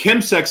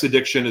 chemsex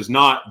addiction is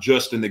not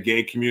just in the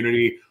gay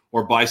community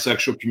or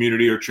bisexual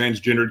community or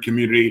transgendered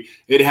community.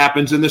 It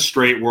happens in the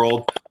straight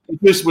world.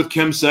 Just with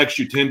chemsex,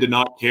 you tend to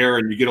not care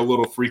and you get a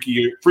little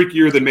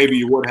freakier than maybe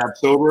you would have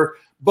sober.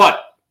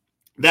 But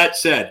that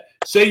said,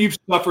 say you've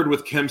suffered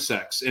with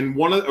chemsex and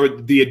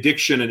or the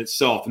addiction in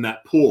itself in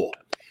that pool,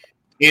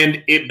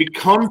 and it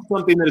becomes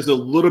something that is a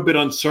little bit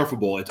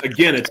unsurfable.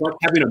 It's like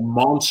having a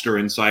monster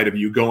inside of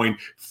you going,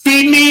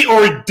 feed me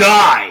or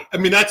die. I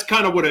mean, that's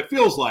kind of what it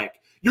feels like.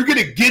 You're going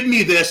to give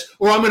me this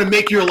or I'm going to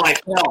make your life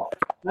hell.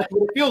 That's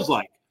what it feels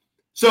like.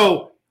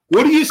 So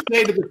what do you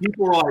say to the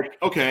people who are like,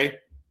 okay,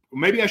 well,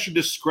 maybe I should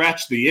just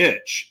scratch the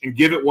itch and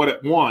give it what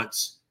it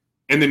wants,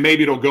 and then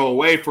maybe it'll go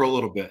away for a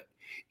little bit?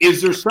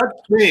 Is there such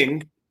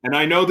thing, and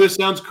I know this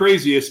sounds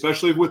crazy,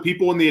 especially with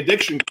people in the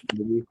addiction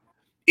community,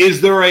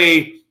 is there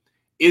a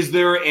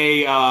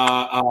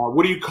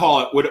what do you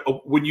call it?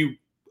 When you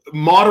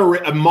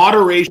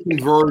moderation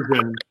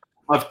version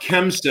of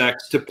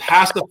chemsex to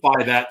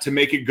pacify that, to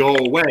make it go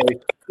away,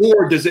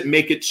 or does it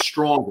make it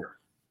stronger?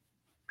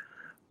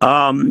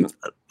 A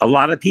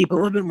lot of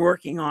people have been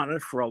working on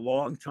it for a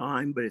long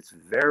time, but it's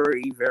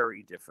very,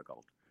 very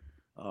difficult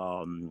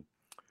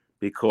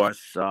because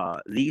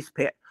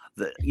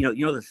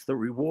it's the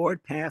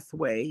reward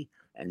pathway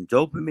and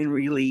dopamine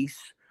release,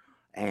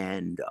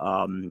 and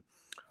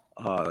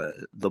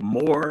the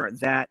more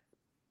that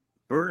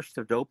burst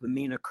of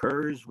dopamine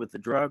occurs with the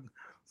drug,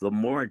 the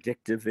more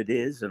addictive it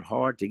is and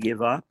hard to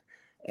give up.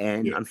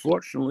 And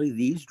unfortunately,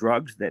 these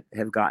drugs that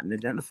have gotten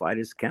identified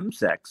as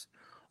chemsex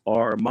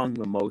are among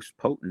the most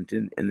potent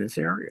in this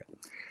area.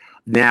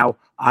 Now,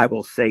 I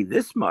will say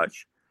this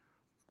much.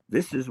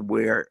 This is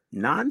where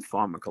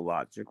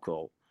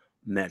non-pharmacological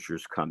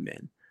measures come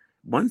in.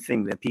 One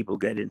thing that people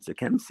get into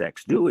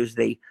chemsex do is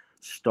they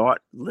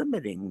start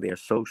limiting their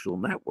social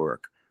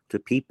network to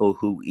people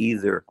who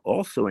either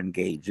also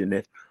engage in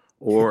it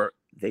or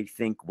they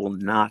think will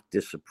not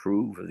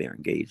disapprove of their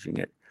engaging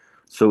it.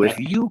 So if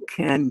you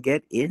can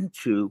get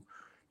into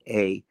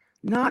a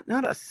not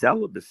a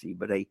celibacy,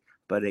 but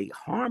a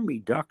harm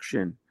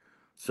reduction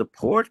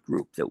support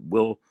group that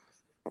will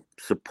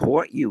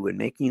support you in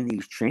making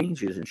these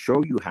changes and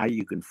show you how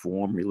you can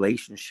form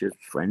relationships,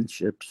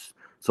 friendships,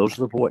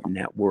 social support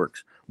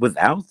networks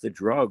without the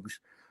drugs,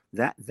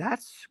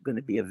 that's going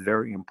to be a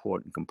very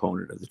important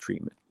component of the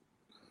treatment.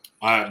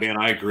 Man,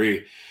 I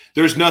agree.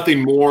 There's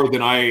nothing more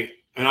than I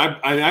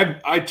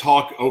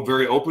talk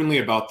very openly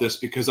about this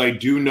because I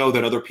do know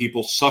that other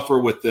people suffer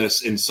with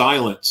this in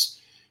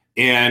silence,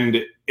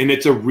 and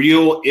it's a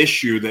real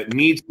issue that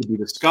needs to be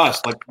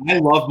discussed. Like, I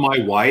love my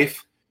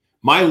wife.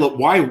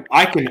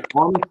 I can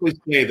honestly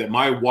say that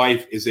my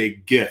wife is a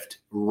gift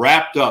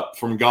wrapped up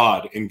from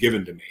God and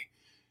given to me.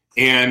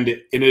 And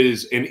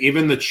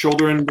even the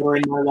children that are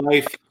in my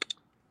life,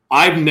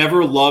 I've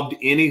never loved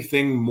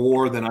anything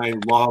more than I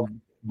love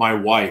my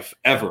wife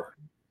ever.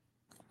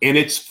 And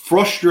it's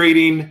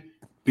frustrating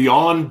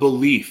beyond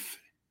belief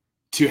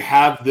to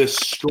have this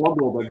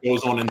struggle that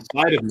goes on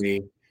inside of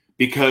me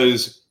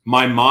because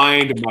my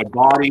mind and my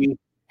body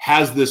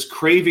has this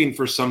craving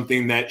for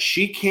something that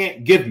she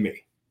can't give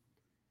me.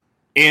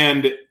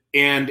 And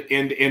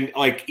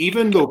like,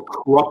 even the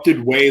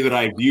corrupted way that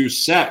I view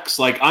sex,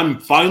 like, I'm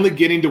finally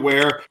getting to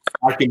where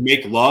I can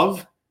make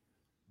love,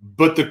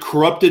 but the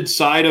corrupted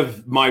side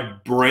of my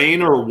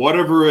brain or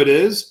whatever it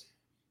is,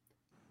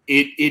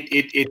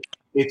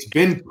 it's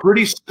been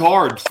pretty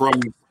scarred from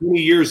 20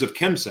 years of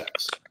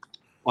chemsex.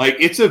 Like,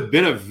 it's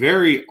been a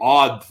very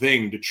odd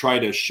thing to try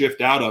to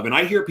shift out of. And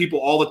I hear people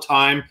all the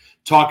time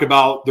talk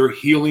about their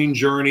healing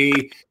journey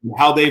and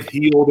how they've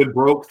healed and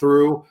broke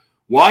through.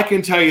 Well, I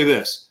can tell you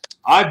this.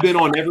 I've been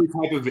on every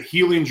type of a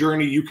healing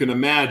journey you can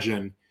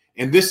imagine,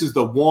 and this is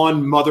the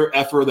one mother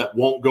effer that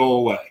won't go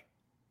away.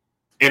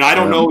 And I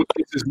don't know if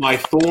this is my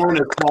thorn,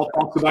 as Paul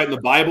talks about in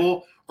the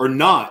Bible, or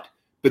not,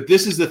 but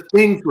this is the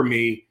thing for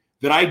me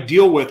that I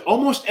deal with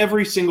almost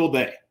every single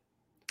day.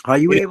 Are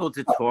you able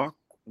to talk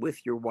with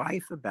your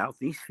wife about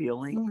these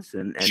feelings?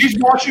 And she's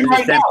watching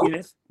right now.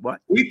 What?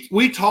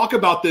 We talk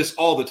about this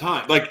all the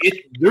time. Like,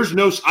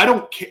 I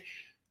don't care.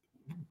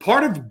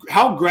 Part of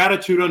how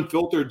Gratitude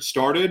Unfiltered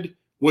started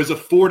was a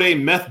 4-day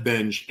meth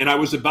binge, and I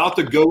was about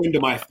to go into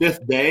my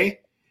 5th day,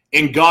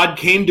 and God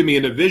came to me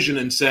in a vision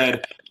and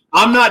said,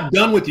 I'm not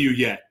done with you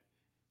yet.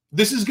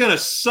 This is going to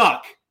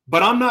suck,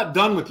 but I'm not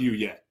done with you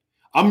yet.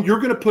 You're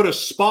going to put a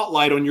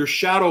spotlight on your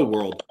shadow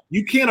world.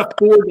 You can't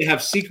afford to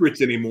have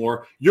secrets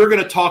anymore. You're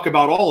going to talk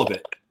about all of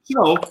it.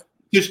 So,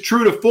 just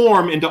true to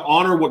form and to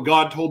honor what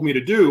God told me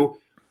to do,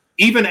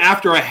 even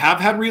after I have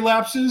had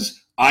relapses,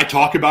 I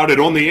talk about it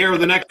on the air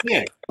the next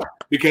day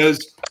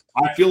because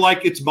I feel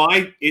like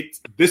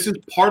this is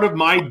part of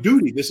my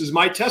duty. This is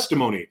my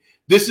testimony.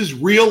 This is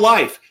real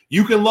life.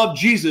 You can love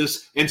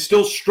Jesus and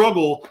still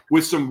struggle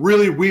with some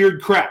really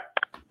weird crap.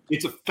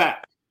 It's a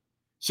fact.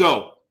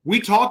 So we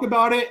talk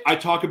about it. I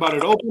talk about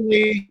it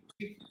openly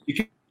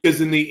because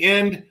in the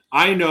end,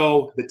 I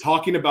know that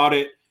talking about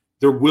it,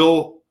 there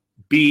will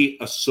be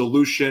a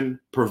solution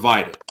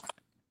provided.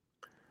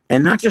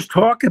 And not just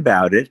talk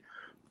about it.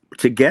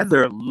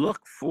 Together,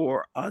 look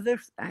for other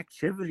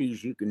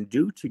activities you can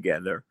do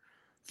together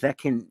that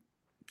can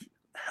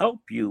help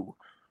you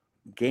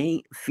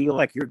feel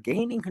like you're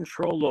gaining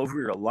control over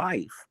your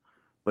life,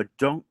 but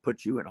don't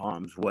put you in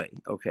harm's way.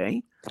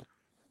 Okay?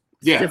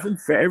 It's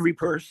different for every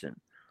person,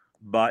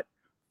 but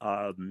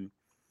if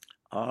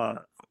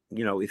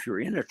you're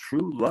in a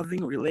true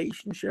loving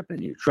relationship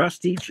and you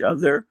trust each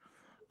other,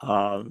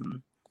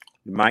 you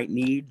might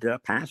need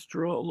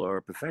pastoral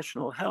or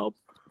professional help.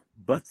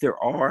 But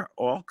there are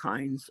all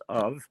kinds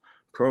of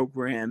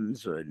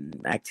programs and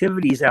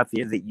activities out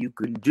there that you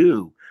can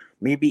do,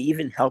 maybe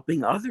even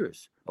helping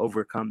others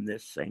overcome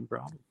this same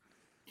problem.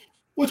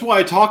 That's why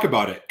I talk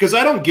about it, because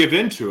I don't give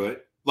into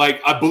it.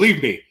 Like,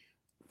 believe me,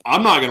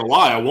 I'm not going to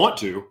lie. I want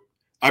to.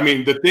 I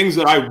mean, the things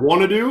that I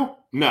want to do,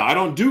 no, I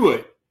don't do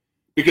it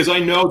because I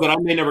know that I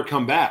may never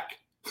come back,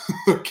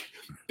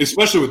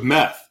 especially with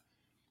meth.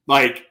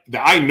 Like,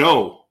 I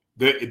know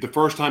the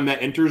first time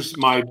that enters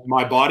my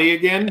body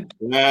again,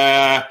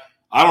 I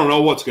don't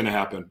know what's going to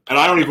happen, and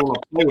I don't even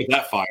want to play with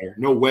that fire.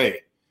 No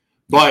way.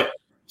 But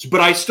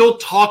I still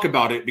talk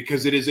about it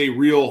because it is a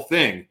real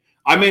thing.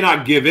 I may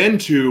not give in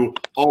to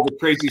all the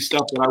crazy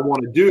stuff that I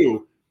want to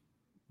do,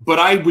 but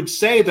I would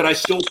say that I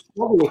still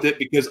struggle with it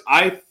because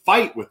I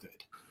fight with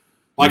it.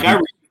 Like I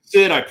read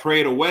it, I pray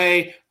it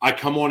away. I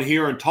come on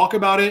here and talk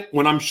about it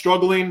when I'm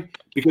struggling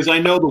because I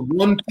know the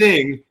one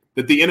thing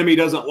that the enemy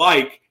doesn't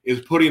like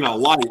is putting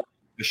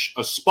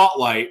a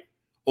spotlight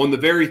on the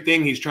very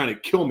thing he's trying to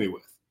kill me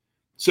with.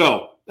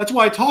 So that's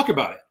why I talk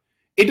about it.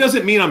 It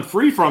doesn't mean I'm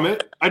free from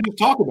it. I just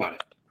talk about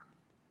it.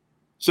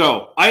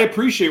 So I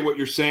appreciate what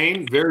you're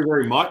saying very,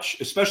 very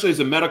much, especially as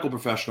a medical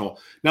professional.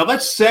 Now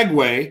let's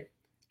segue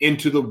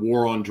into the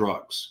war on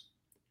drugs.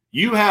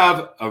 You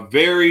have a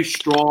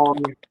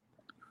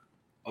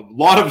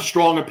lot of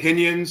strong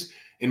opinions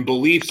and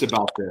beliefs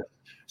about this.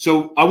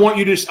 So I want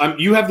you to,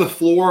 you have the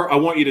floor. I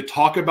want you to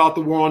talk about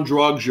the war on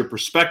drugs, your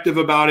perspective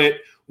about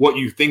it, what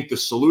you think the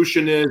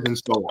solution is, and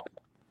so on.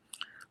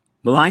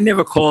 Well, I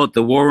never call it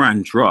the war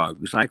on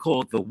drugs. I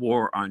call it the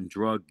war on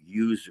drug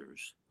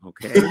users.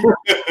 Okay.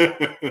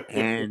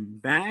 And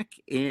back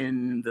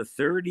in the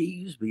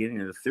 30s,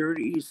 beginning of the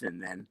 30s,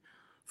 and then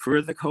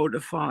further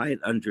codified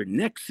under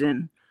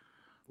Nixon,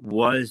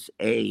 was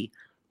a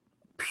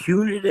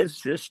punitive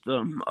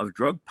system of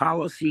drug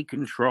policy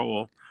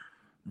control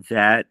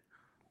that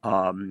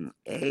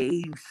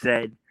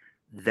said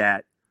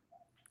that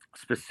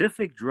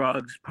specific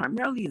drugs,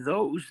 primarily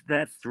those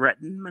that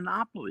threaten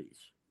monopolies,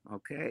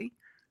 okay,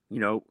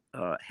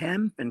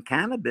 hemp and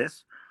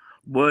cannabis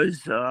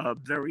was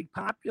very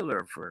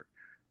popular for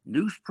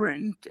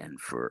newsprint and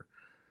for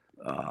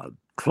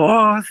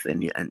cloth,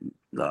 and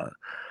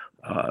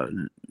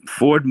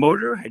Ford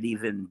Motor had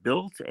even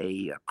built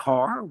a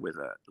car with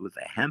a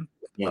hemp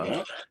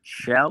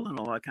shell and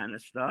all that kind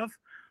of stuff,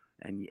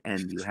 and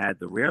you had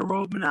the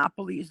railroad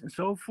monopolies and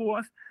so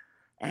forth,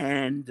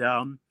 and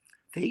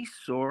they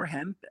saw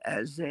hemp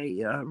as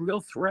a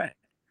real threat,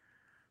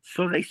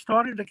 so they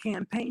started a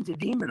campaign to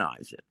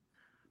demonize it.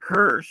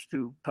 Hearst,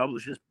 who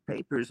publishes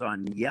papers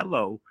on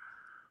yellow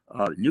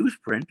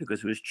newsprint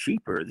because it was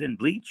cheaper than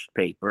bleached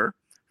paper,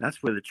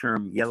 that's where the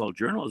term yellow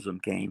journalism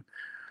came,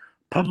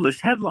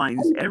 published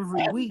headlines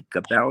every week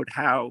about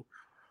how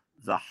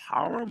the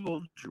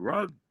horrible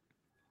drug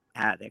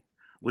addict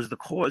was the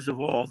cause of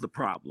all the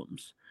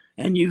problems.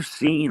 And you've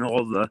seen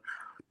all the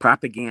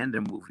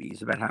propaganda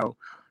movies about how,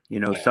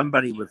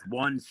 somebody with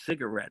one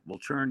cigarette will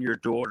turn your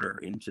daughter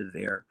into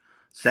their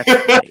sex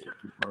slave,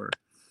 or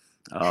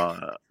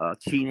a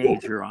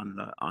teenager on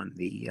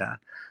the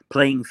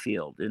playing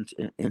field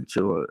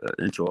into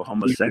a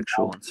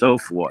homosexual, and so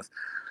forth.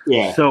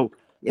 Yeah. So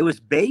it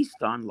was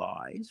based on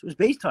lies. It was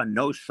based on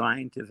no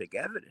scientific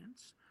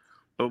evidence.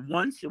 But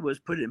once it was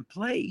put in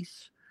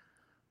place,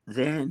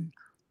 then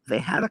they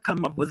had to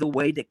come up with a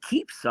way to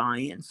keep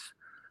science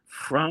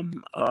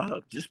from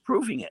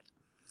disproving it.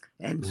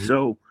 And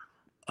so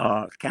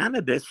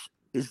cannabis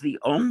is the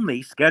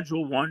only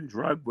Schedule I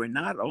drug where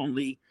not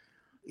only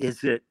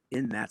is it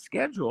in that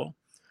schedule,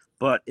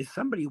 but if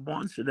somebody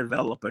wants to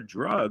develop a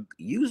drug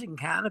using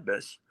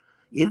cannabis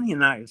in the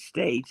United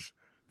States,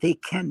 they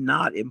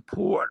cannot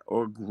import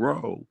or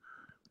grow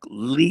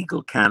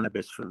legal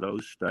cannabis for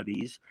those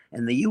studies.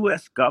 And the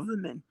U.S.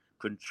 government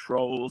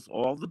controls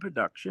all the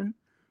production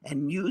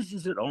and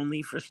uses it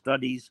only for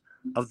studies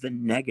of the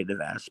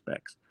negative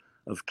aspects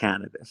of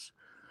cannabis.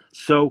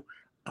 So,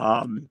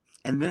 and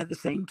then at the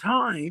same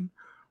time,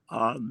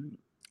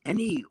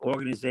 any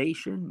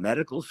organization,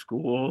 medical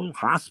school,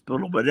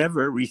 hospital,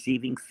 whatever,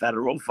 receiving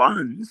federal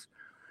funds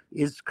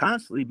is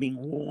constantly being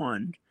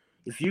warned,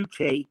 if you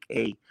take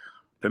a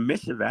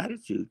permissive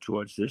attitude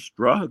towards this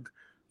drug,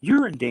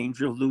 you're in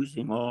danger of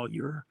losing all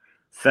your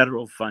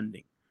federal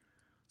funding.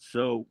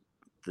 So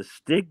the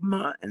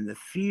stigma and the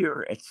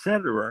fear,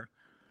 etc.,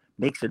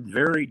 makes it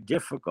very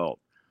difficult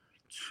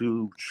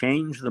to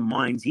change the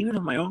minds, even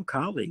of my own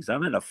colleagues.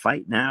 I'm in a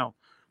fight now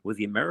with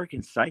the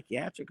American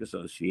Psychiatric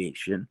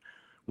Association,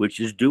 which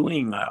is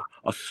doing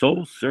a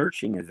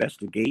soul-searching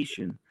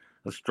investigation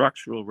of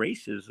structural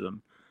racism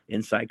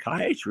in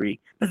psychiatry,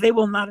 but they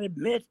will not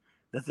admit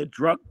that the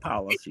drug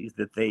policies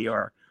that they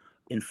are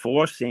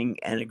enforcing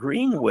and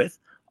agreeing with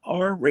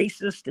are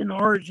racist in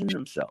origin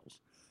themselves.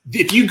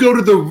 If you go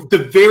to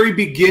the very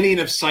beginning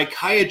of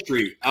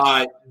psychiatry,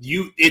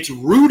 it's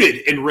rooted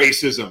in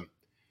racism.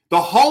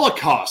 The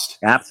Holocaust.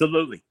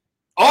 Absolutely.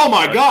 Oh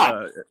my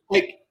God.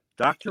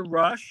 Dr.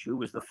 Rush, who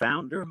was the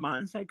founder of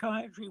modern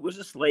psychiatry, was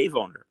a slave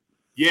owner.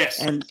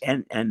 Yes. And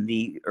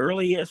the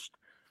earliest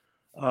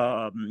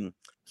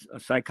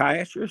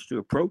psychiatrists to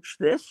approach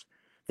this,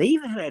 they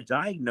even had a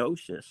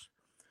diagnosis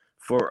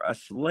for a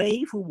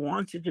slave who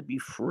wanted to be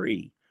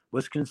free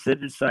was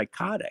considered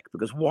psychotic,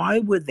 because why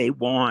would they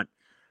want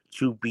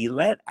to be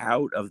let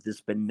out of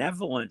this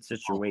benevolent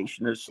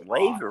situation of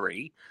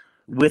slavery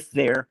with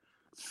their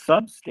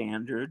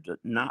substandard,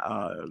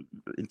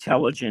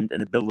 intelligent,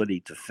 and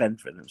ability to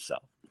fend for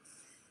themselves?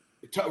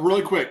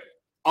 Really quick,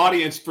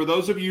 audience, for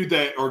those of you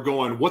that are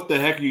going, what the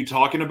heck are you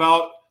talking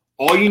about?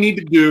 All you need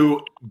to do,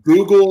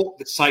 Google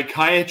the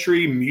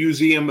Psychiatry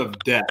Museum of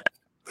Death.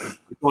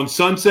 It's on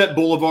Sunset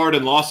Boulevard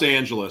in Los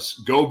Angeles.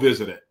 Go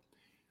visit it.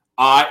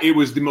 It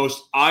was the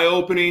most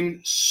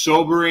eye-opening,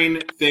 sobering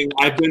thing.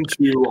 I've been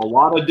to a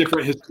lot of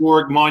different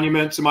historic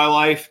monuments in my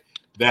life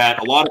that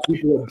a lot of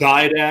people have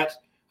died at.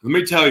 Let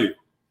me tell you,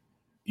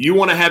 you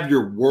want to have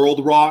your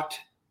world rocked,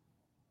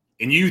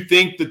 and you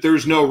think that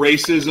there's no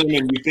racism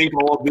and you think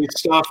all of this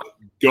stuff,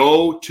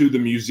 go to the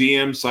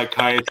Museum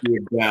Psychiatry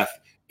of Death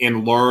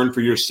and learn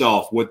for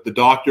yourself. What the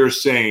doctor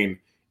is saying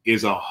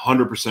is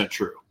 100%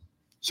 true.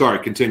 Sorry,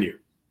 continue.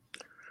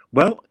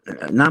 Well,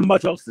 not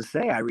much else to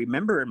say. I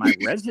remember in my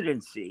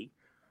residency,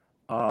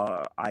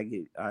 one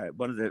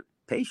of the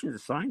patients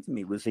assigned to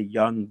me was a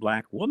young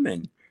Black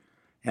woman.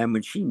 And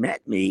when she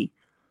met me,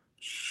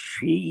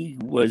 she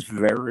was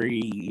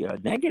very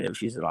negative.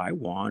 She said, I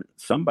want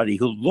somebody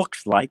who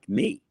looks like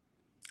me.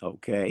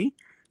 Okay.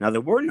 Now,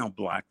 there were no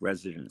Black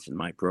residents in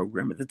my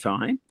program at the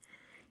time.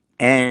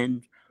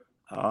 And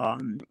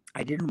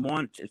I didn't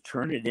want to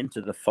turn it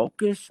into the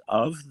focus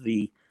of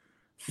the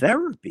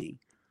therapy.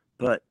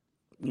 But,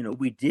 you know,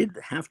 we did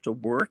have to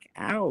work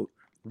out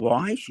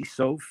why she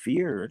so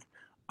feared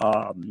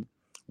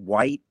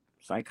white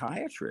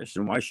psychiatrists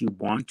and why she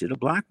wanted a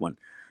Black one.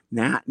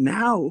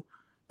 Now,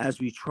 as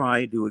we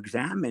try to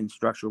examine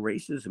structural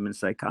racism in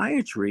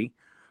psychiatry,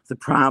 the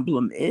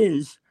problem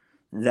is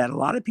that a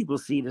lot of people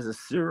see it as a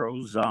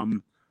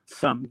zero-sum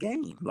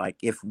game. Like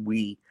if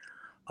we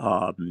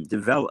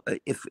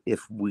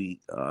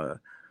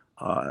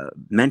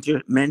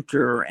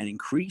mentor and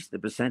increase the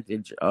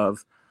percentage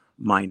of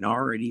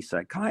minority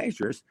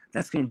psychiatrists,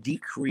 that's going to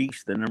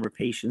decrease the number of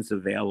patients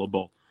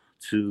available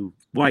to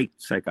white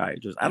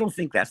psychiatrists. I don't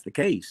think that's the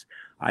case.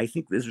 I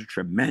think there's a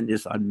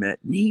tremendous unmet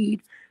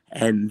need,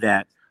 and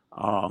that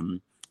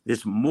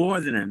there's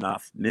more than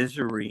enough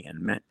misery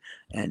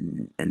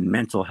and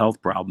mental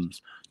health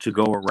problems to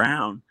go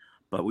around.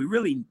 But we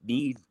really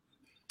need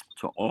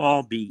to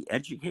all be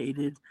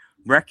educated.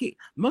 The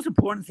most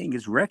important thing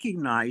is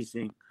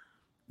recognizing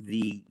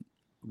the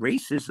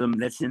racism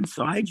that's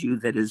inside you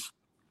that is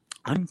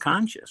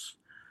unconscious,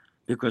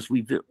 because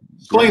we've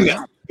explain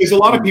that, because a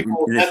lot of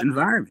people in this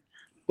environment.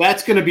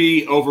 That's going to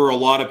be over a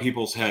lot of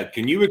people's head.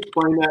 Can you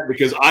explain that?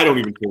 Because I don't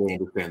even fully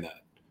understand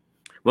that.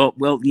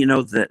 Well, you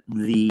know, the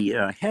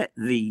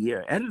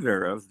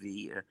editor of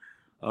the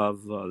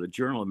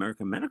Journal of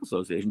American Medical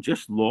Association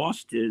just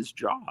lost his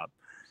job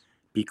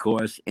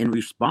because, in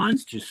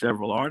response to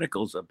several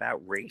articles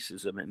about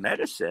racism in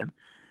medicine,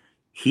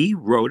 he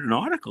wrote an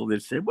article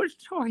that said, "What are you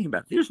talking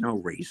about? There's no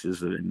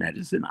racism in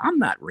medicine. I'm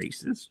not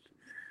racist."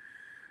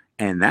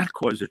 And that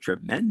caused a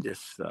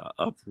tremendous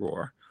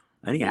uproar,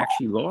 and he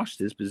actually lost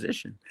his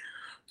position.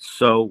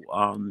 So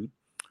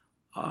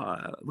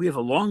we have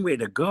a long way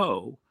to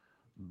go,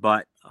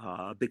 but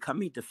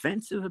becoming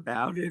defensive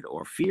about it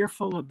or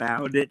fearful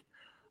about it,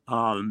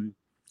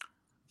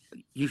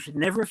 you should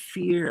never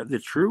fear the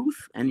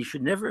truth, and you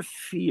should never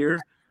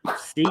fear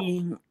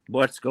seeing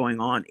what's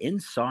going on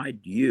inside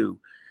you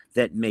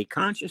that may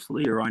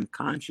consciously or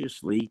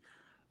unconsciously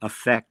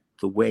affect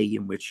the way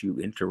in which you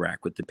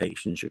interact with the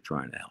patients you're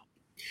trying to help.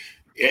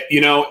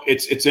 You know,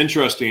 it's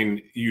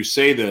interesting you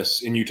say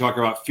this and you talk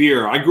about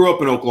fear. I grew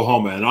up in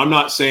Oklahoma, and I'm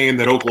not saying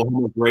that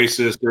Oklahoma is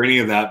racist or any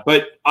of that,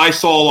 but I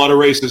saw a lot of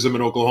racism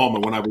in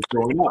Oklahoma when I was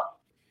growing up.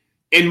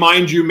 And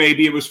mind you,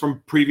 maybe it was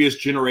from previous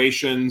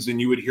generations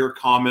and you would hear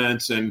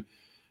comments,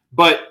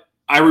 but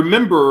I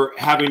remember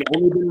having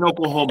only been in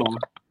Oklahoma,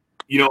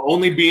 you know,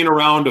 only being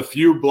around a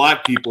few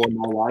Black people in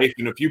my life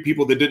and a few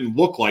people that didn't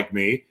look like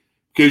me,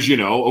 because, you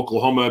know,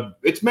 Oklahoma,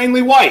 it's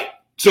mainly white.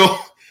 So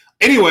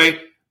anyway,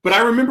 but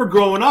I remember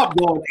growing up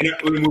when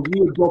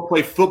we would go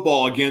play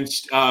football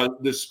against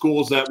the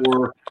schools that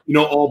were, you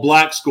know, all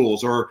Black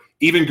schools, or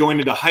even going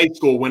into high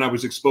school when I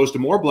was exposed to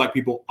more Black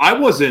people. I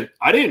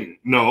didn't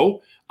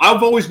know.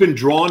 I've always been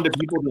drawn to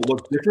people that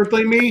look different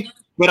than me,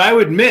 but I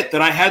would admit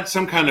that I had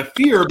some kind of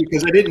fear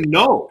because I didn't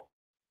know.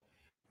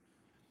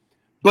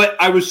 But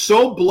I was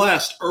so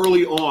blessed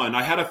early on.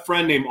 I had a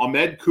friend named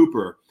Ahmed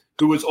Cooper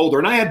who was older,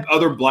 and I had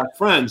other Black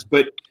friends,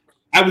 but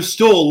I was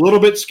still a little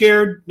bit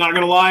scared, not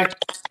going to lie.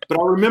 But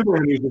I remember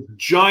him. He was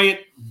this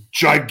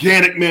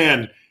gigantic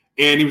man,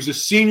 and he was a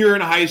senior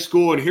in high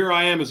school, and here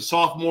I am as a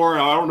sophomore,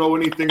 and I don't know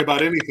anything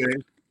about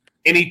anything.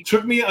 And he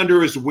took me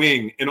under his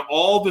wing, and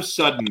all of a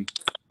sudden,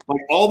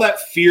 like, all that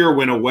fear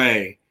went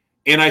away,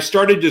 and I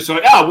started to say,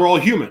 we're all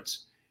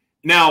humans.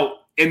 Now,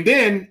 and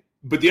then,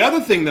 but the other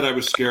thing that I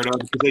was scared of,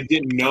 because I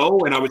didn't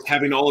know, and I was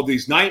having all of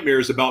these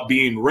nightmares about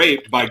being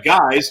raped by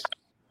guys,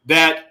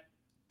 that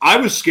I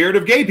was scared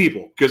of gay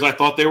people because I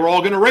thought they were all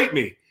going to rape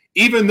me,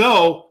 even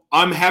though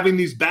I'm having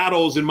these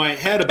battles in my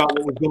head about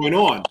what was going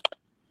on.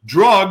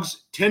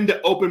 Drugs tend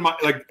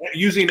to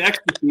using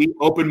ecstasy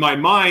opened my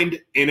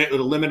mind, and it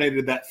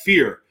eliminated that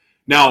fear.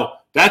 Now,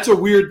 that's a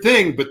weird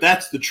thing, but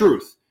that's the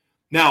truth.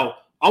 Now,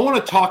 I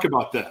want to talk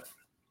about that.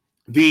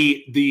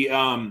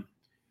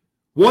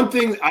 One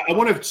thing I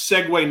want to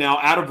segue now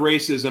out of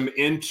racism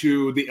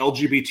into the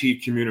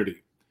LGBT community.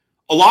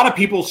 A lot of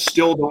people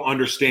still don't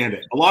understand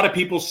it. A lot of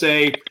people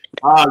say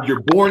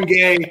you're born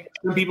gay.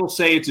 Some people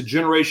say it's a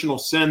generational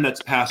sin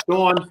that's passed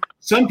on.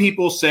 Some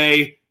people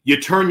say you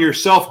turn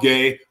yourself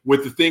gay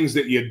with the things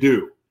that you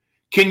do.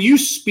 Can you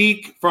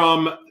speak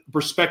from the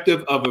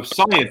perspective of a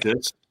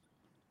scientist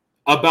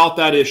about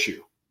that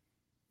issue?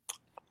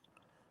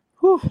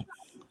 Whew.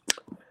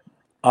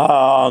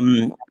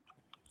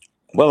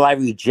 Well, I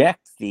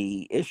reject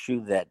the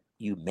issue that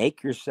you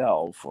make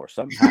yourself or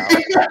somehow.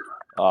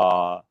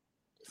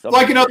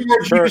 Like, in other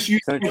words, you just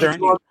use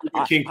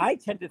I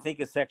tend to think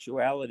of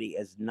sexuality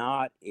as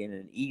not in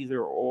an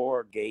either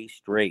or, gay,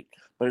 straight,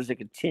 but as a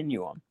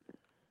continuum.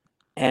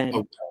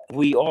 And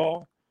we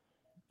all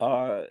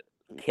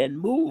can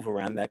move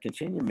around that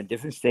continuum in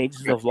different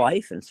stages of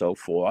life and so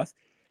forth,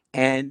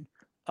 and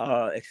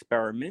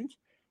experiment.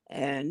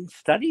 And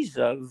studies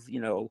of,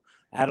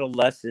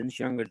 adolescents,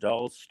 young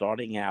adults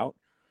starting out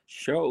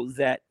show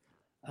that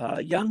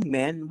young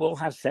men will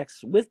have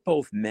sex with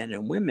both men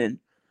and women,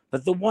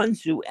 but the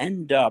ones who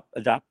end up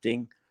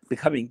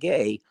becoming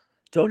gay,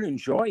 don't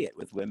enjoy it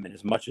with women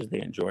as much as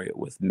they enjoy it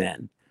with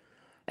men.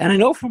 And I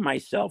know for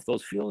myself,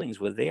 those feelings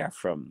were there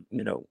from,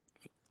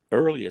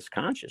 earliest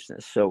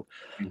consciousness. So,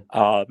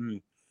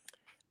 and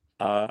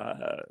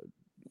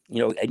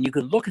you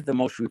can look at the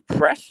most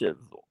repressive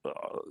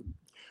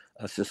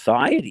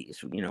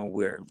societies,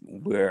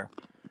 where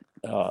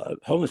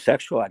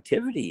homosexual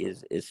activity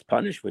is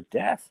punished with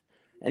death,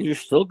 and you're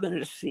still going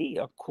to see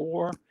a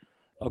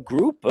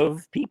group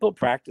of people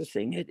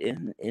practicing it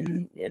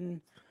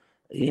in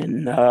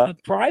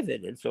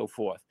private and so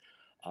forth.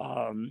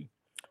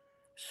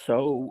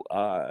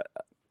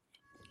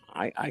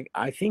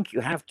 I think you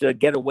have to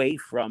get away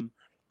from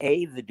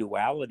the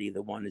duality.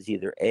 The one is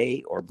either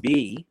A or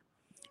B,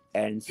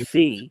 and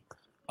C,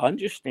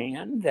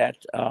 understand that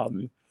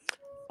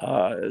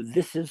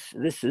this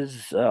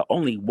is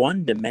only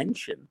one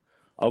dimension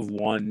of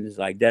one's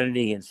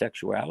identity and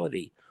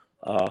sexuality,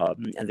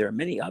 and there are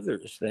many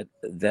others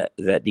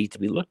that need to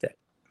be looked at.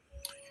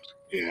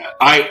 Yeah,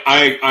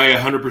 I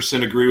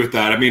 100% agree with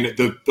that. I mean,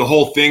 the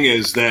whole thing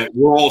is that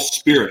we're all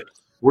spirit.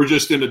 We're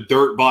just in a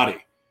dirt body.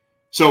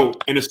 So,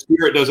 and a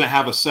spirit doesn't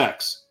have a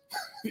sex.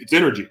 It's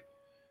energy.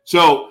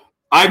 So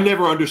I've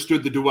never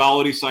understood the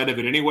duality side of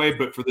it anyway,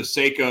 but for the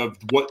sake of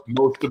what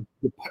most of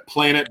the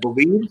planet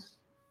believes,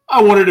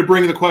 I wanted to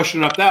bring the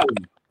question up that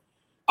way.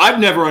 I've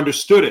never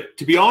understood it.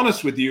 To be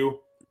honest with you,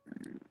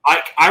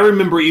 I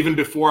remember even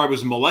before I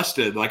was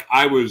molested, like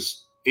I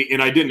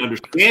didn't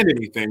understand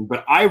anything,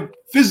 but I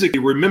physically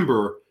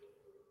remember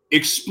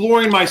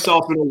exploring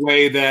myself in a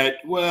way that,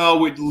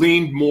 would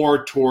lean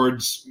more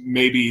towards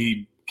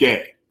maybe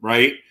gay,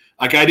 right?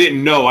 Like I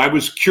didn't know. I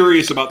was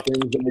curious about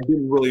things that I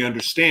didn't really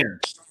understand.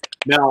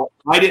 Now,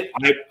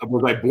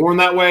 was I born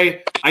that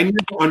way? I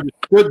never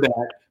understood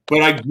that,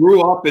 but I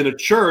grew up in a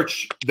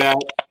church that,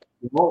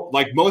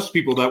 like most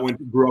people that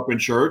grew up in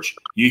church,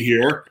 you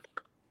hear,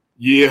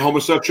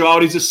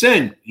 homosexuality is a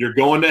sin. You're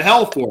going to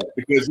hell for it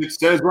because it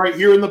says right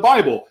here in the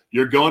Bible,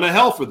 you're going to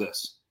hell for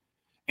this.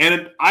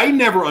 And I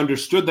never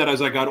understood that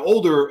as I got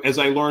older, as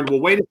I learned, well,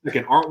 wait a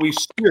second, aren't we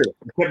spirit?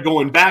 I kept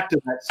going back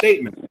to that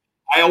statement.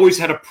 I always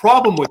had a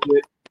problem with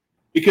it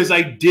because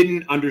I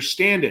didn't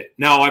understand it.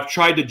 Now, I've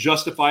tried to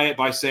justify it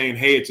by saying,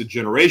 hey, it's a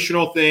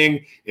generational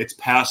thing. It's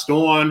passed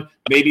on.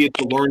 Maybe it's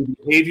a learned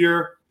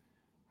behavior.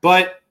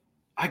 But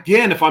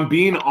again, if I'm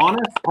being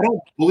honest, I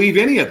don't believe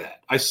any of that.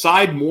 I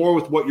side more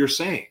with what you're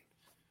saying.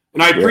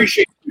 And I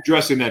appreciate you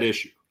addressing that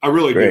issue. I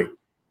really do.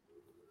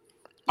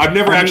 I've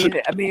never I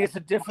mean, it's a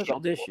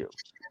difficult issue.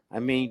 I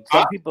mean,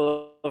 some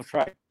people have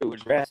tried to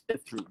address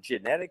it through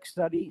genetic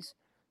studies.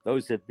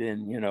 Those have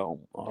been,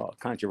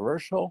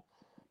 controversial.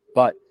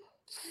 But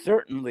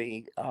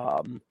certainly,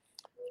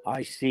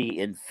 I see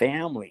in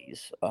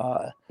families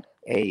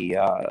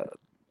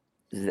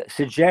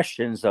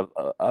suggestions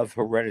of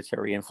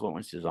hereditary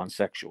influences on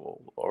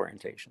sexual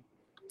orientation.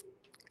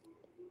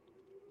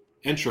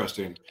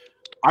 Interesting.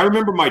 I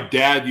remember my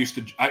dad used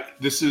to.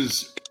 This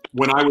is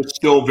when I was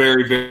still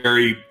very,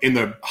 very in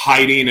the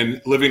hiding and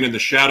living in the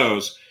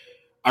shadows.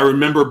 I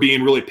remember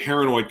being really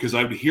paranoid because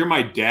I would hear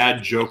my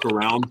dad joke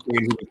around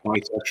saying he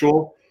was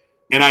bisexual.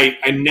 And I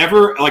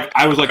never,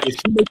 I was like, is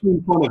he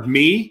making fun of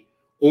me?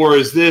 Or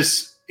is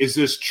this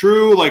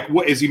true? Like,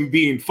 what is he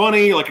being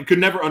funny? Like, I could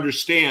never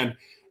understand.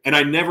 And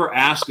I never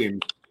asked him.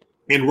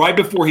 And right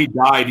before he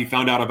died, he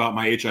found out about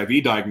my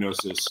HIV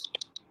diagnosis.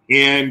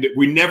 And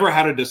we never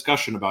had a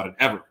discussion about it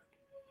ever.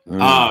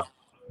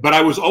 But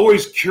I was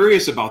always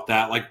curious about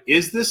that. Like,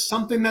 is this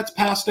something that's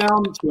passed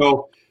down?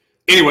 So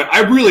anyway,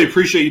 I really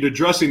appreciate you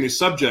addressing these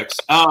subjects.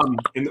 And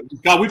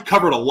God, we've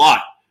covered a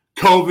lot.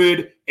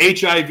 COVID,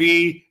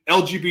 HIV,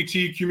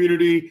 LGBT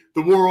community,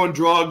 the war on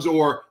drugs,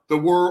 or the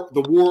war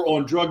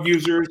on drug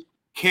users,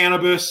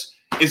 cannabis.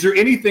 Is there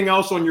anything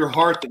else on your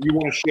heart that you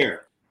want to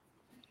share?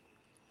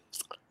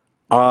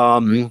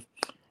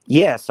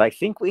 Yes, I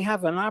think we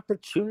have an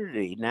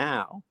opportunity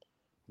now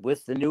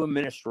with the new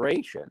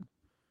administration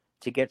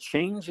to get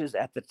changes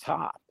at the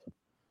top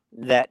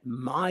that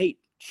might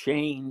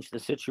change the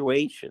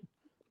situation.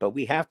 But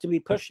we have to be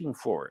pushing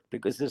for it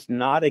because it's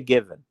not a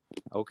given,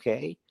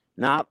 okay?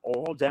 Not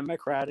all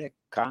Democratic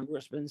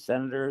congressmen,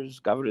 senators,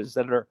 governors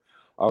that are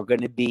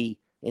going to be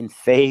in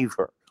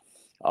favor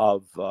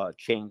of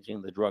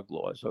changing the drug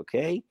laws,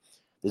 okay?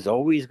 There's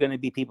always going to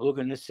be people who are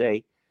going to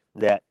say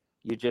that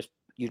you're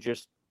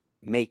just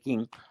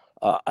making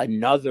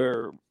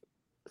another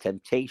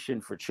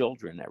temptation for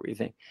children and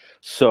everything.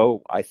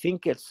 So I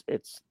think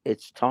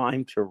it's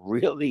time to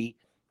really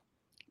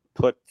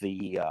put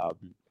the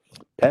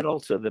pedal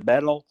to the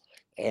metal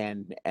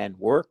and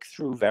work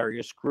through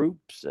various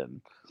groups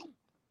and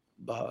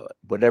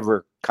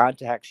whatever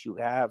contacts you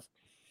have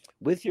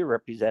with your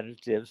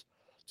representatives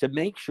to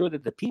make sure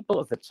that the people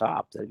at the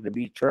top that are going to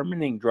be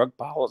determining drug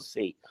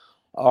policy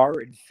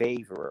are in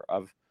favor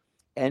of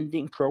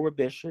ending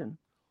prohibition,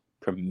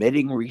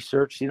 permitting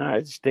research in the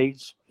United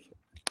States,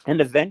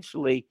 and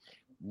eventually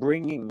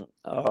bringing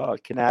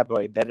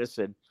cannabinoid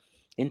medicine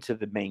into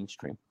the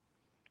mainstream.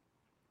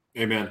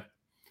 Amen.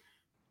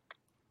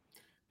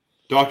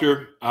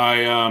 Doctor, I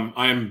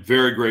am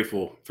very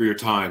grateful for your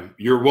time.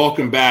 You're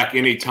welcome back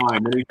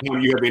anytime.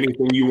 Anytime you have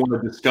anything you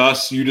want to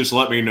discuss, you just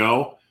let me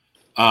know.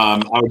 I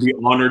would be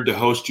honored to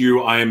host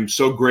you. I am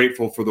so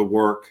grateful for the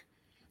work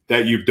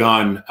that you've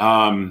done.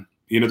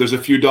 There's a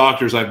few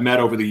doctors I've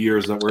met over the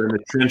years that were in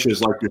the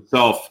trenches like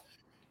yourself,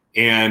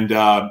 and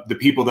the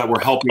people that were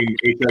helping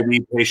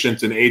HIV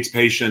patients and AIDS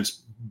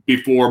patients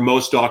before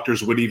most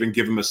doctors would even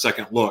give them a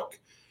second look.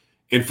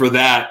 And for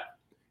that,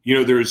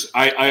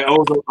 I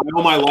owe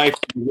my life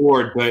to the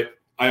Lord, but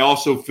I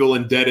also feel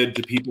indebted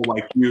to people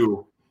like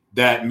you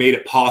that made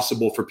it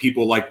possible for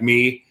people like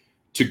me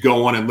to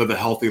go on and live a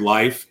healthy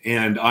life.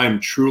 And I'm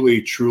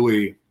truly,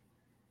 truly,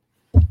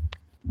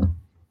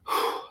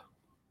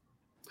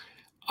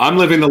 I'm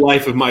living the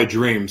life of my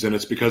dreams, and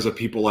it's because of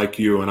people like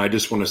you. And I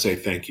just want to say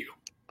thank you.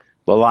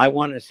 Well, I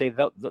want to say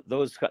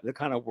those the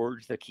kind of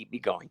words that keep me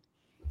going.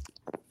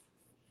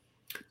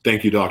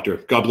 Thank you, Doctor.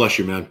 God bless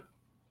you, man.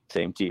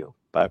 Same to you.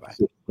 Bye-bye.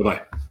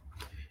 Bye-bye.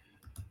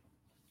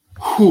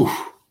 Whew.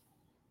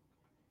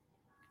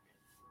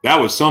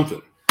 That was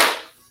something. A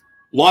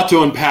lot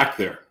to unpack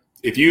there.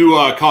 If you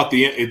caught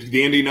the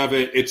ending of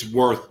it, it's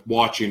worth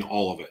watching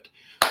all of it.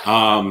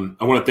 I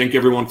want to thank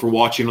everyone for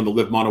watching on the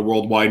Live Mono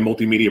Worldwide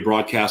Multimedia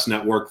Broadcast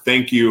Network.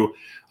 Thank you.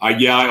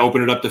 I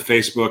opened it up to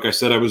Facebook. I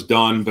said I was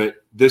done, but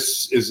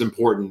this is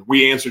important.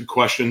 He answered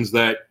questions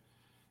that,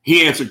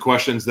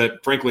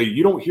 frankly,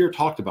 you don't hear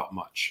talked about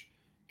much.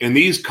 And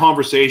these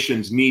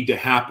conversations need to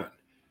happen.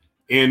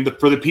 And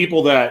for the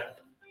people that,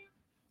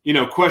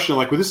 question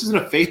like, well, this isn't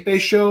a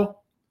faith-based show.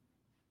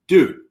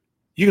 Dude,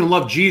 you can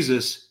love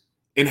Jesus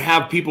and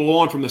have people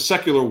on from the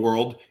secular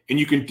world, and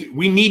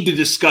we need to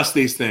discuss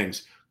these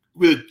things.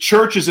 The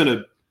church is in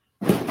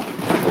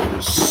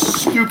a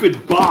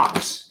stupid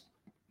box,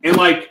 and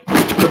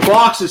the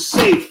box is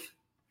safe.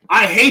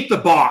 I hate the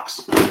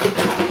box.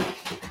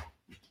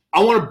 I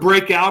want to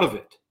break out of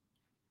it.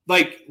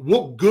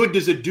 What good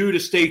does it do to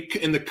stay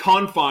in the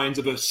confines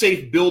of a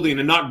safe building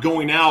and not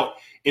going out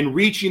and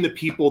reaching the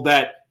people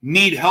that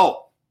need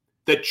help,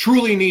 that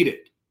truly need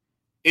it,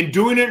 and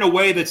doing it in a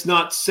way that's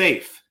not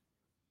safe?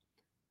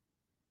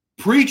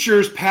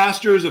 Preachers,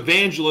 pastors,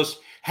 evangelists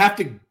have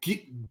to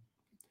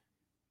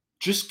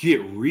just get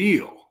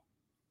real.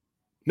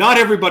 Not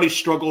everybody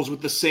struggles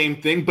with the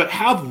same thing, but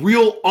have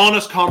real,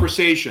 honest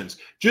conversations.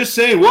 Just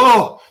saying,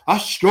 whoa, I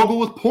struggle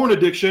with porn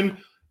addiction.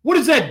 What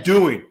is that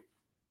doing?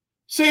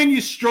 Saying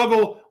you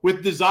struggle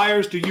with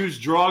desires to use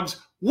drugs,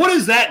 what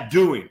is that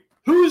doing?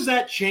 Who is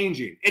that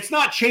changing? It's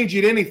not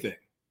changing anything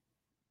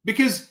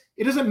because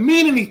it doesn't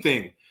mean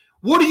anything.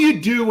 What do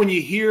you do when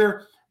you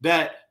hear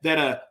that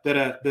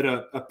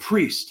a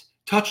priest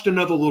touched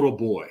another little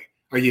boy?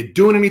 Are you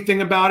doing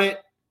anything about it?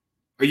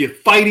 Are you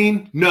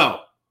fighting?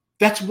 No.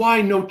 That's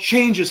why no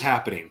change is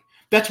happening.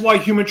 That's why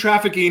human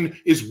trafficking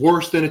is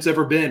worse than it's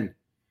ever been.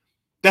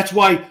 That's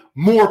why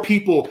more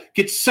people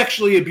get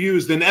sexually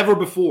abused than ever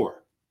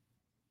before.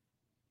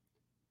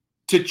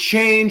 To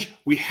change,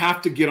 we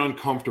have to get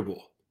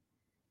uncomfortable.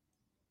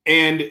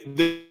 And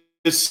the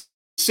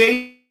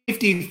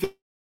safety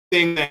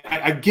thing, that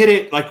I get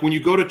it. When you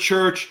go to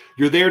church,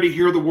 you're there to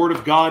hear the word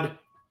of God.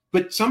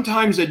 But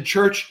sometimes in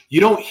church, you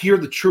don't hear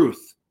the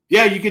truth.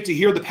 Yeah, you get to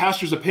hear the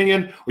pastor's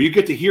opinion or you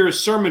get to hear his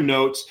sermon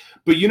notes.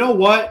 But you know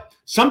what?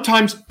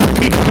 Sometimes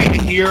people need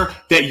to hear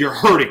that you're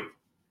hurting.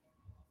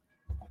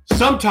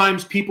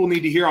 Sometimes people need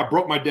to hear, I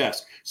broke my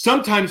desk.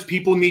 Sometimes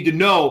people need to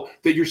know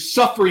that you're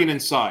suffering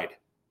inside.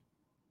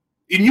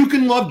 And you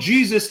can love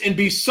Jesus and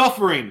be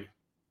suffering.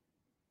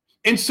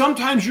 And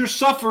sometimes your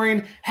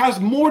suffering has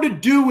more to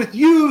do with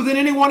you than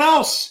anyone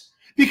else.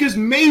 Because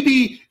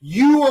maybe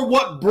you are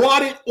what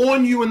brought it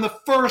on you in the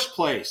first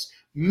place.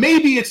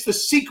 Maybe it's the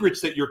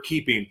secrets that you're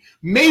keeping.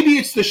 Maybe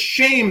it's the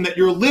shame that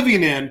you're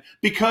living in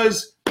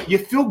because you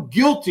feel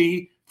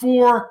guilty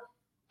for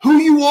who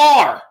you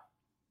are.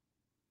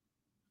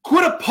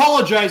 Quit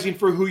apologizing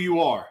for who you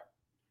are.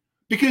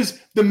 Because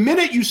the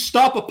minute you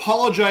stop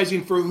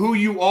apologizing for who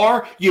you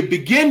are, you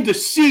begin to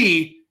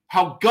see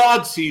how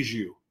God sees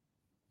you.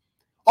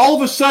 All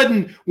of a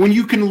sudden, when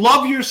you can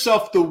love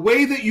yourself the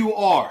way that you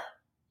are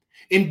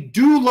and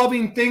do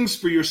loving things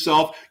for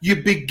yourself, you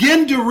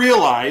begin to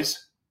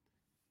realize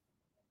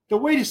that,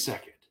 wait a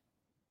second,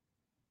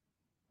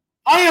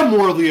 I am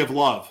worthy of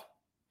love.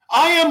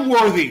 I am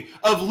worthy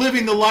of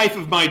living the life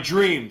of my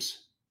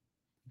dreams.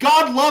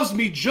 God loves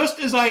me just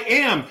as I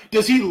am.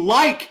 Does he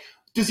like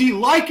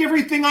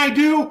everything I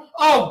do?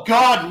 Oh,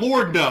 God,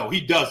 Lord, no,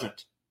 he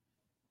doesn't.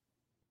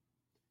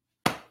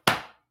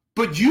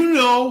 But you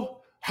know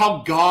how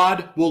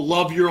God will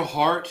love your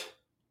heart?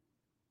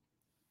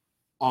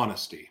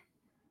 Honesty.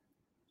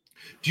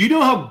 Do you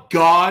know how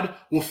God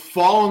will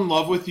fall in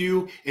love with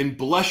you and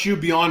bless you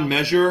beyond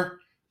measure?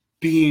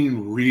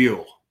 Being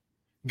real.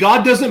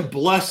 God doesn't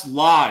bless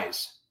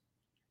lies,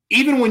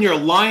 even when you're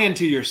lying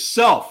to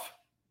yourself.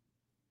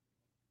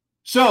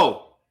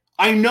 So,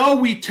 I know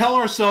we tell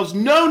ourselves,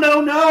 no,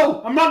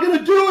 I'm not going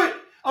to do it.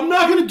 I'm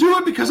not going to do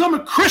it because I'm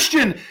a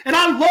Christian and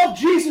I love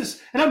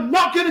Jesus and I'm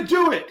not going to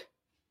do it.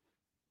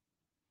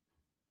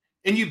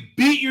 And you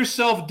beat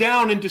yourself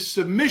down into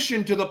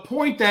submission to the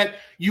point that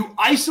you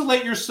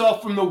isolate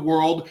yourself from the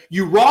world,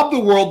 you rob the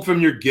world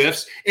from your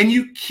gifts, and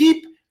you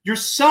keep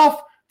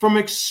yourself from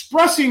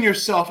expressing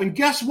yourself. And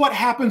guess what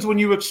happens when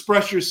you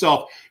express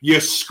yourself? You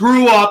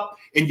screw up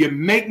and you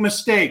make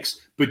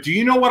mistakes. But do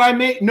you know what I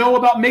know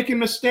about making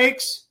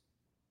mistakes?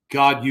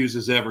 God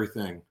uses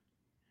everything.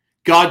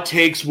 God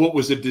takes what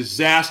was a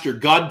disaster.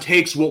 God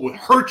takes what would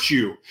hurt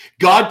you.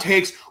 God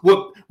takes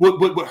what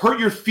hurt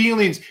your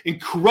feelings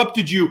and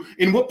corrupted you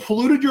and what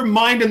polluted your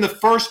mind in the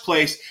first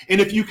place. And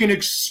if you can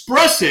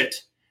express it,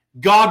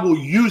 God will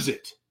use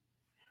it.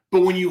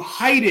 But when you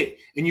hide it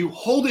and you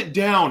hold it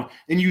down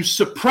and you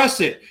suppress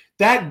it,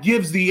 that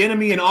gives the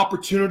enemy an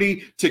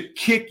opportunity to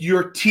kick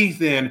your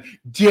teeth in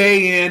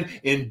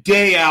and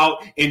day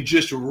out and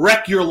just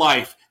wreck your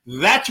life.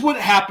 That's what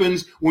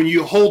happens when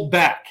you hold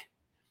back.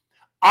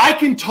 I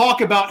can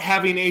talk about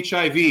having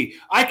HIV.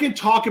 I can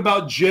talk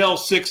about jail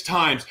 6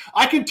 times.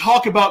 I can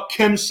talk about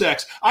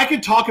chemsex. I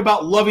can talk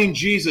about loving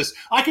Jesus.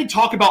 I can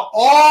talk about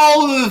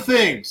all of the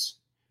things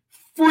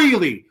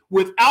freely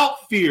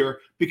without fear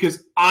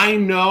because I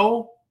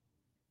know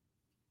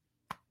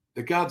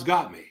that God's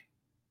got me.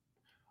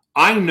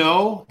 I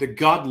know that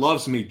God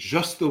loves me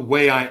just the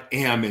way I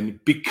am.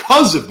 And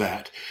because of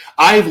that,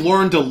 I've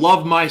learned to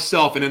love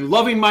myself. And in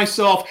loving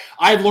myself,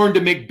 I've learned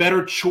to make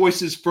better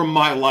choices for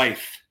my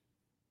life.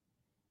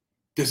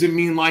 Does it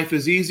mean life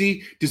is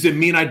easy? Does it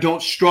mean I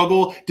don't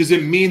struggle? Does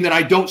it mean that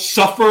I don't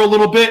suffer a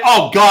little bit?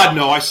 Oh, God,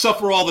 no. I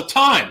suffer all the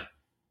time.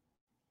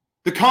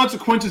 The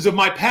consequences of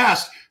my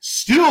past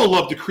still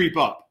love to creep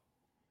up.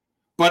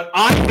 But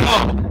I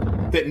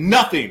know that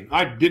nothing,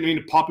 I didn't mean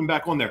to pop him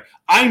back on there.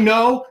 I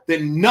know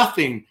that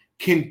nothing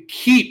can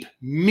keep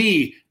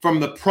me from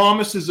the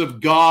promises of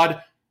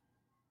God.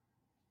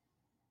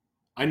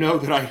 I know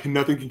that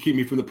nothing can keep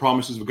me from the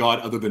promises of God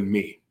other than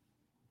me.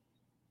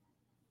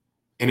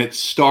 And it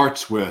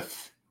starts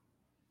with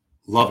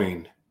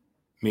loving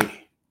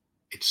me.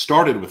 It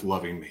started with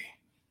loving me.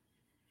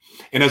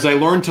 And as I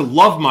learned to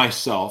love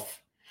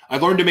myself, I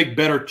learned to make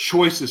better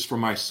choices for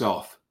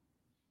myself.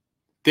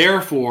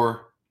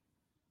 Therefore,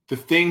 the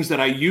things that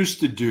I used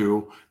to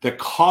do that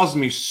caused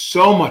me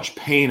so much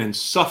pain and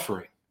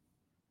suffering,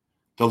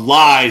 the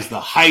lies, the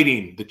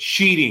hiding, the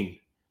cheating,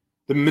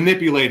 the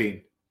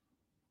manipulating,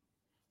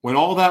 when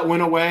all that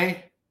went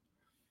away,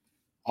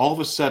 all of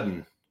a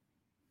sudden,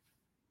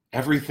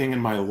 everything in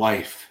my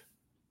life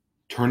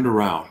turned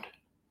around.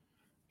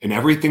 And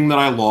everything that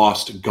I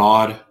lost,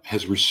 God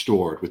has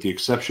restored, with the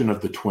exception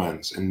of the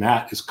twins. And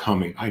that is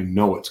coming. I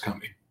know it's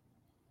coming.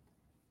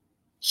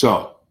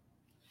 So,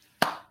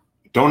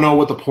 don't know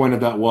what the point of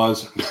that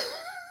was,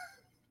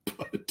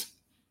 but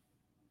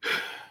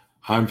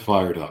I'm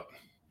fired up.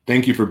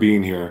 Thank you for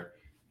being here.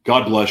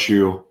 God bless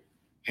you.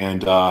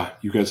 And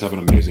you guys have an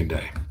amazing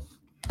day.